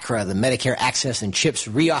to MACRA, the Medicare Access and CHIPS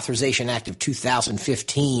Reauthorization Act of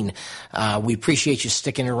 2015. We appreciate you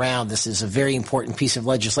sticking around. This is a very important piece of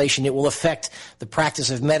legislation. It will affect the practice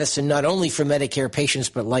of medicine not only for Medicare patients,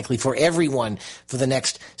 but likely for everyone for the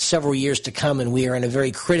next several years to come, and we are in a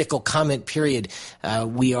very critical comment period.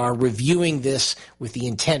 We are reviewing this with the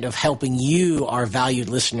intent of helping you, our valued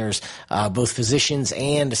listeners, both physicians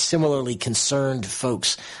and similarly concerned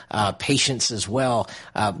folks, patients as well,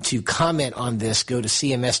 to comment on this. Go to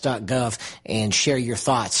cms.gov and share your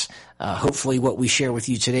thoughts. Hopefully what we share with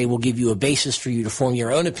you today will give you a basis for you to form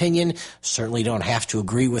your own opinion. Certainly don't have to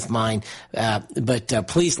agree with mine, but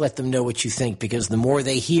please let them know what you think, because the more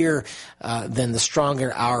they hear, then the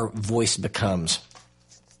stronger our voice becomes.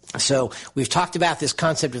 So we've talked about this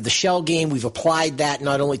concept of the shell game. We've applied that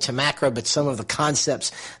not only to MACRA, but some of the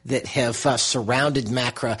concepts that have surrounded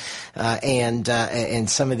MACRA, and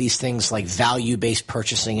some of these things like value-based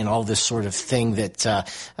purchasing and all this sort of thing that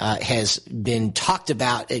has been talked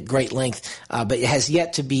about at great length, but it has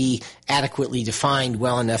yet to be adequately defined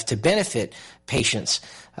well enough to benefit patients.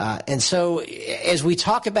 And so as we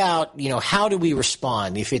talk about, how do we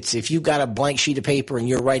respond? If you've got a blank sheet of paper and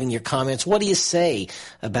you're writing your comments, what do you say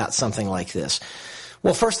about something like this?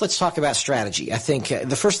 Well, first, let's talk about strategy. I think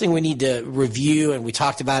the first thing we need to review, and we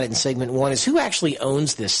talked about it in segment 1, is who actually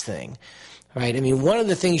owns this thing, right? I mean, one of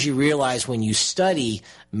the things you realize when you study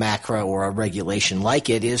MACRA or a regulation like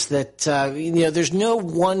it is that, there's no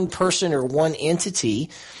one person or one entity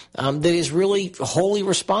that is really wholly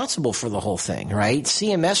responsible for the whole thing, right?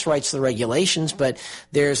 CMS writes the regulations, but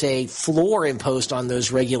there's a floor imposed on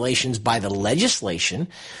those regulations by the legislation.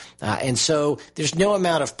 And so there's no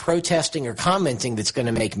amount of protesting or commenting that's going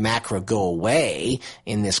to make MACRA go away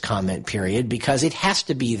in this comment period, because it has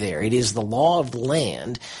to be there. It is the law of the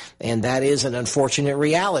land, and that is an unfortunate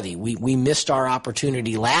reality. We missed our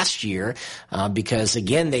opportunity last year because,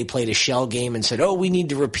 again, they played a shell game and said, we need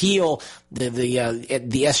to repeal the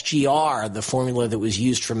SGR, the formula that was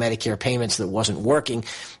used for Medicare payments that wasn't working.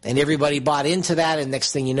 And everybody bought into that, and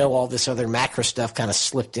next thing you know, all this other MACRA stuff kind of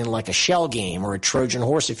slipped in like a shell game or a Trojan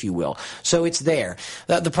horse, if you will. So it's there.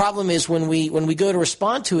 The problem is when we go to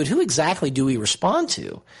respond to it, who exactly do we respond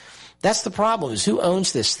to? That's the problem, is who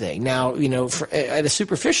owns this thing. Now, at a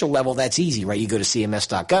superficial level, that's easy, right? You go to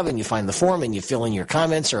cms.gov and you find the form and you fill in your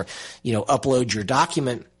comments or, upload your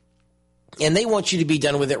document. And they want you to be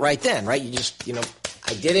done with it right then, right? You just,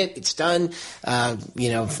 I did it. It's done.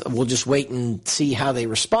 We'll just wait and see how they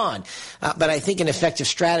respond. But I think an effective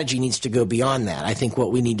strategy needs to go beyond that. I think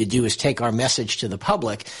what we need to do is take our message to the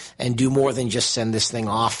public and do more than just send this thing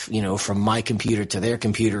off, from my computer to their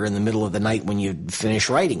computer in the middle of the night when you finish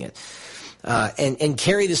writing it. And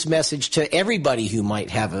carry this message to everybody who might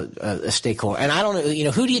have a stakeholder. And I don't know,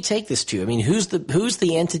 who do you take this to? I mean, who's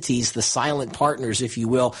the entities, the silent partners, if you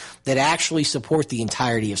will, that actually support the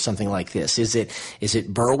entirety of something like this? Is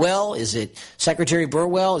it Burwell? Is it Secretary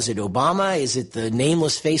Burwell? Is it Obama? Is it the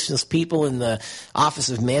nameless, faceless people in the Office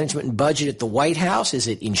of Management and Budget at the White House? Is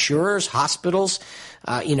it insurers, hospitals?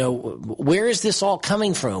 Where is this all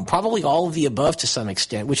coming from? Probably all of the above to some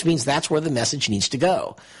extent, which means that's where the message needs to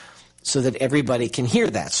go, so that everybody can hear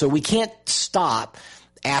that. So we can't stop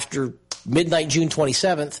after midnight, June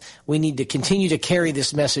 27th. We need to continue to carry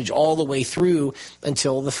this message all the way through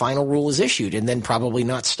until the final rule is issued, and then probably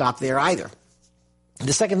not stop there either.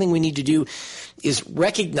 The second thing we need to do is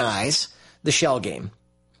recognize the shell game.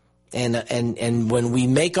 And when we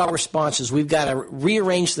make our responses, we've got to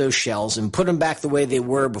rearrange those shells and put them back the way they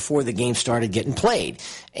were before the game started getting played,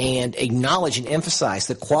 and acknowledge and emphasize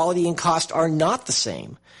that quality and cost are not the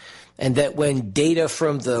same. And that when data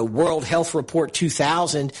from the World Health Report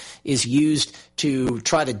 2000 is used to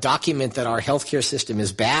try to document that our healthcare system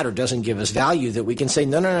is bad or doesn't give us value, that we can say,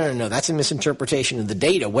 no, that's a misinterpretation of the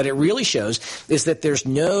data. What it really shows is that there's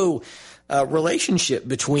no relationship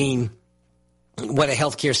between what a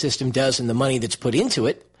healthcare system does and the money that's put into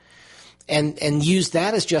it, and use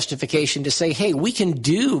that as justification to say, hey, we can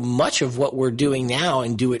do much of what we're doing now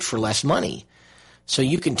and do it for less money. So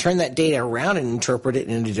you can turn that data around and interpret it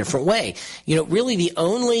in a different way. Really the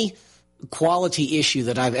only quality issue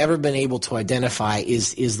that I've ever been able to identify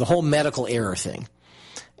is the whole medical error thing.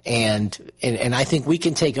 And I think we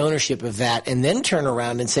can take ownership of that and then turn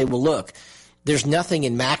around and say, well, look, there's nothing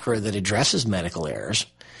in MACRA that addresses medical errors.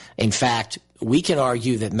 In fact, we can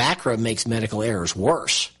argue that MACRA makes medical errors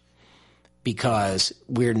worse, because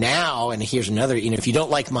we're now, and here's another, if you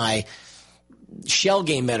don't like my shell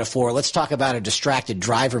game metaphor, let's talk about a distracted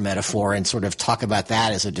driver metaphor and sort of talk about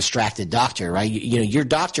that as a distracted doctor, right? Your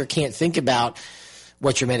doctor can't think about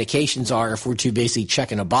what your medications are if we're too busy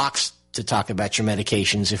checking a box to talk about your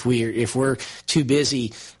medications. If we're too busy,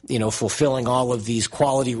 fulfilling all of these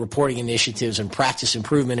quality reporting initiatives and practice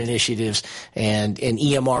improvement initiatives and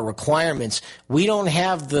EMR requirements, we don't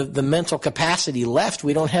have the mental capacity left.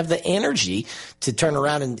 We don't have the energy to turn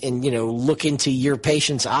around and look into your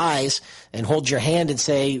patient's eyes and hold your hand and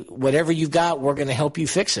say, whatever you've got, we're going to help you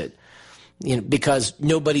fix it. Because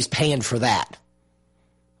nobody's paying for that,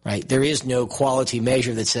 right? There is no quality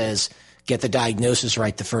measure that says, get the diagnosis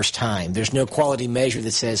right the first time. There's no quality measure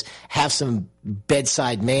that says have some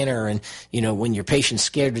bedside manner and, when your patient's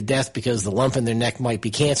scared to death because the lump in their neck might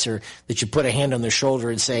be cancer, that you put a hand on their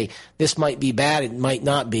shoulder and say, this might be bad, it might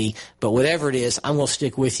not be, but whatever it is, I'm going to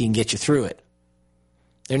stick with you and get you through it.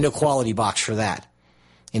 There's no quality box for that.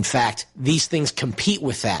 In fact, these things compete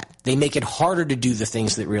with that. They make it harder to do the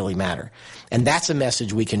things that really matter. And that's a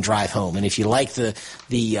message we can drive home. And if you like the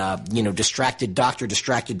distracted doctor,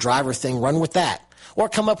 distracted driver thing, run with that. Or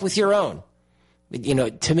come up with your own.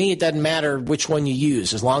 To me, it doesn't matter which one you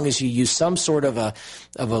use, as long as you use some sort of a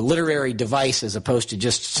literary device as opposed to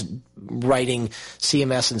just writing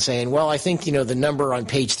CMS and saying, well, I think, the number on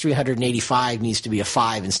page 385 needs to be a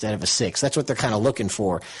 5 instead of a 6. That's what they're kind of looking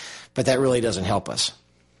for. But that really doesn't help us.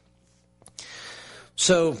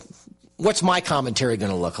 So what's my commentary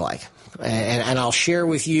going to look like? And I'll share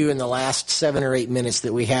with you in the last 7 or 8 minutes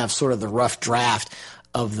that we have sort of the rough draft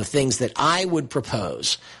of the things that I would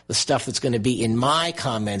propose, the stuff that's going to be in my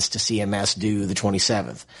comments to CMS due the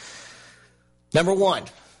 27th. Number one,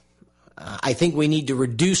 I think we need to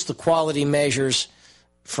reduce the quality measures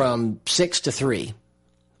from 6 to 3,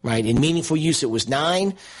 right? In meaningful use, it was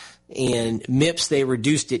 9. In MIPS, they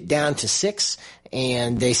reduced it down to 6,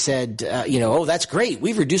 and they said, that's great.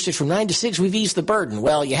 We've reduced it from 9 to 6. We've eased the burden.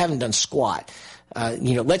 Well, you haven't done squat.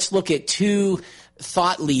 Let's look at two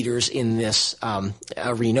thought leaders in this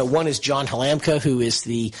arena. One is John Halamka, who is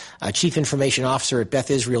the Chief Information Officer at Beth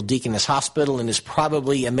Israel Deaconess Hospital and is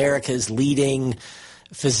probably America's leading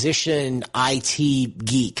physician IT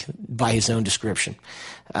geek by his own description.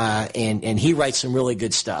 And he writes some really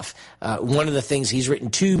good stuff. One of the things, he's written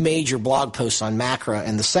 2 major blog posts on MACRA,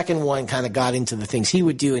 and the second one kind of got into the things he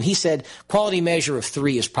would do, and he said quality measure of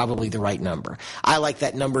 3 is probably the right number. I like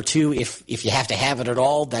that number too. If you have to have it at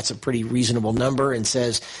all, that's a pretty reasonable number, and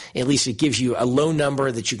says at least it gives you a low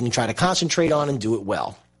number that you can try to concentrate on and do it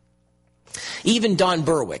well. Even Don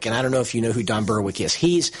Berwick, and I don't know if you know who Don Berwick is.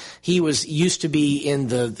 He used to be in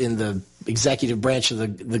the executive branch of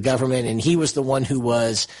the government, and he was the one who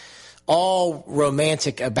was all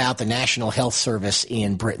romantic about the National Health Service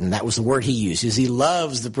in Britain. That was the word he used, is he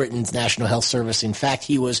loves the Britain's National Health Service. In fact,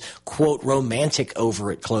 he was, quote, romantic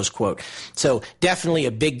over it, close quote. So definitely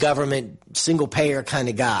a big government, single payer kind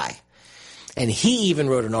of guy. And he even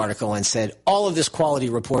wrote an article and said, all of this quality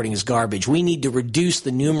reporting is garbage. We need to reduce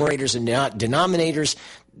the numerators and denominators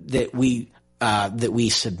that we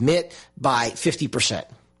submit by 50%.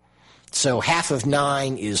 So half of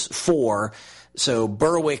 9 is 4. So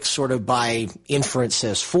Berwick sort of by inference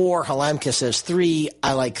says 4. Halamka says 3.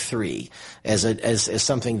 I like 3 as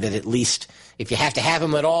something that at least if you have to have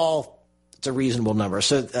them at all, it's a reasonable number.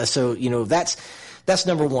 So that's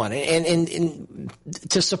number one. And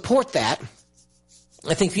to support that,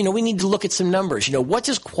 I think, we need to look at some numbers. What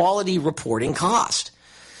does quality reporting cost?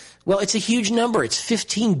 Well, it's a huge number. It's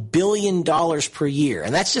 $15 billion per year.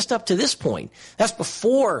 And that's just up to this point. That's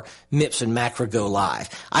before MIPS and MACRA go live.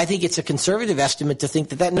 I think it's a conservative estimate to think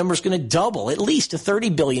that that number is going to double, at least to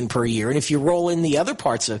 $30 billion per year. And if you roll in the other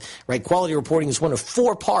parts of, right, quality reporting is one of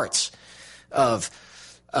 4 parts of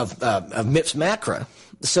MIPS MACRA.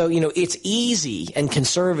 So, it's easy and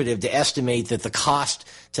conservative to estimate that the cost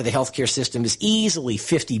to the healthcare system is easily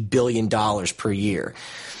 $50 billion per year.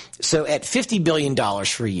 So at $50 billion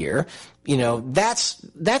per year, that's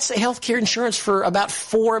healthcare insurance for about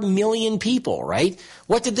 4 million people, right?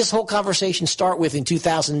 What did this whole conversation start with in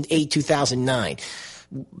 2008, 2009?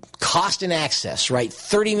 Cost and access, right?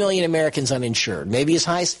 30 million Americans uninsured, maybe as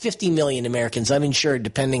high as 50 million Americans uninsured,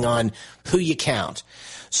 depending on who you count.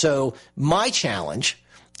 So my challenge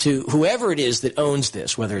to whoever it is that owns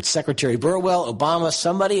this, whether it's Secretary Burwell, Obama,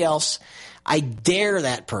 somebody else, I dare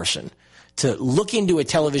that person to look into a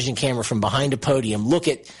television camera from behind a podium, look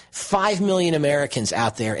at 5 million Americans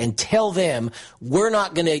out there and tell them we're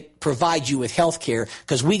not going to provide you with health care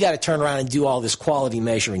because we got to turn around and do all this quality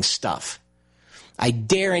measuring stuff. I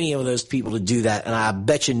dare any of those people to do that, and I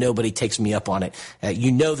bet you nobody takes me up on it.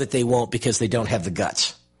 You know that they won't because they don't have the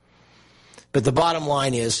guts. But the bottom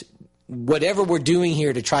line is, whatever we're doing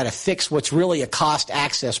here to try to fix what's really a cost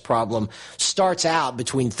access problem starts out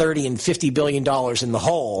between $30 and $50 billion in the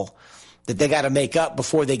hole that they got to make up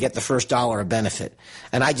before they get the first dollar of benefit.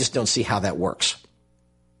 And I just don't see how that works.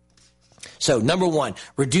 So, number 1,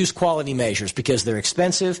 reduce quality measures because they're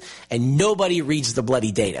expensive and nobody reads the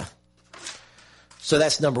bloody data. So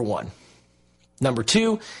that's number 1. Number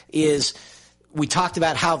 2 is we talked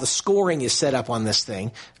about how the scoring is set up on this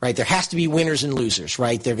thing, right? There has to be winners and losers,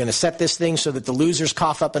 right? They're going to set this thing so that the losers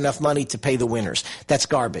cough up enough money to pay the winners. That's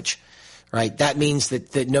garbage. Right? That means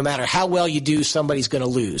that no matter how well you do, somebody's going to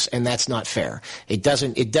lose, and that's not fair. It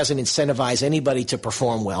doesn't incentivize anybody to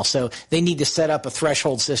perform well. So they need to set up a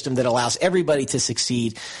threshold system that allows everybody to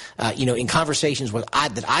succeed. In conversations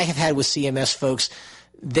that I have had with CMS folks,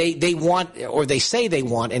 they want, or they say they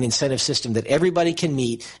want, an incentive system that everybody can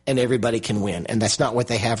meet and everybody can win, and that's not what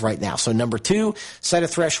they have right now. So number 2, set a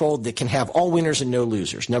threshold that can have all winners and no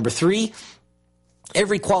losers. Number 3,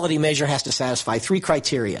 every quality measure has to satisfy 3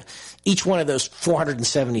 criteria, each one of those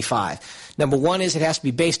 475. Number 1 is it has to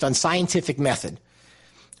be based on scientific method,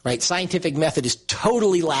 right? Scientific method is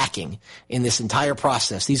totally lacking in this entire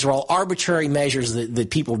process. These are all arbitrary measures that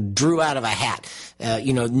people drew out of a hat.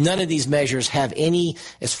 None of these measures have any,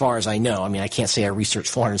 as far as I know. I mean, I can't say I researched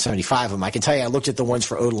 475 of them. I can tell you I looked at the ones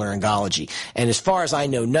for otolaryngology. And as far as I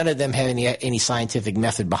know, none of them have any scientific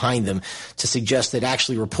method behind them to suggest that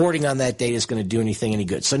actually reporting on that data is going to do anything any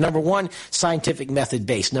good. So number 1, scientific method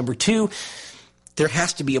based. Number 2, there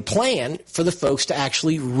has to be a plan for the folks to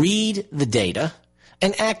actually read the data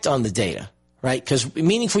and act on the data, right? Because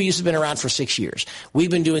meaningful use has been around for 6 years. We've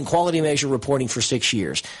been doing quality measure reporting for 6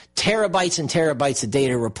 years. Terabytes and terabytes of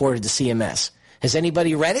data reported to CMS. Has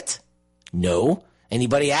anybody read it? No.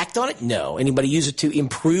 Anybody act on it? No. Anybody use it to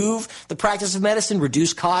improve the practice of medicine,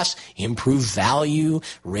 reduce costs, improve value,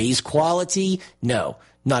 raise quality? No,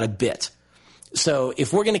 not a bit. So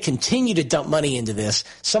if we're going to continue to dump money into this,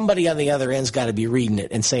 somebody on the other end's got to be reading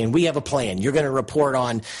it and saying, we have a plan. You're going to report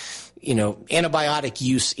on antibiotic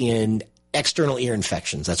use in external ear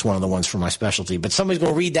infections. That's one of the ones for my specialty. But somebody's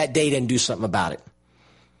going to read that data and do something about it.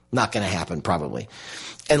 Not going to happen, probably.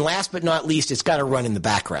 And last but not least, it's got to run in the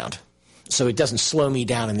background so it doesn't slow me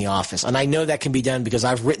down in the office. And I know that can be done because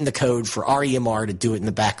I've written the code for REMR to do it in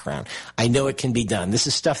the background. I know it can be done. This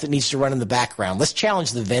is stuff that needs to run in the background. Let's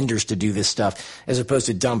challenge the vendors to do this stuff as opposed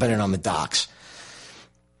to dumping it on the docs.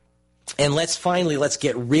 And let's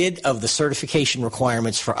get rid of the certification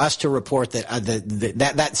requirements for us to report that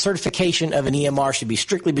that certification of an EMR should be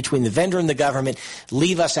strictly between the vendor and the government.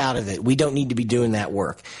 Leave us out of it. We don't need to be doing that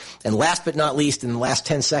work. And last but not least, in the last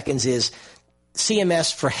 10 seconds is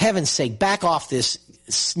CMS, for heaven's sake, back off this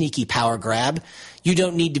sneaky power grab. You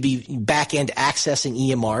don't need to be back-end accessing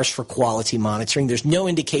EMRs for quality monitoring. There's no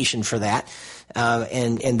indication for that.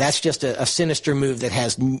 And that's just a sinister move that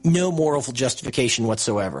has no moral justification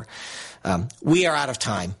whatsoever. We are out of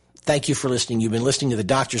time. Thank you for listening. You've been listening to the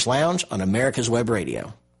Doctor's Lounge on America's Web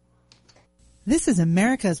Radio. This is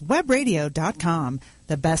America'sWebRadio.com,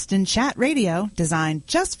 the best in chat radio designed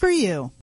just for you.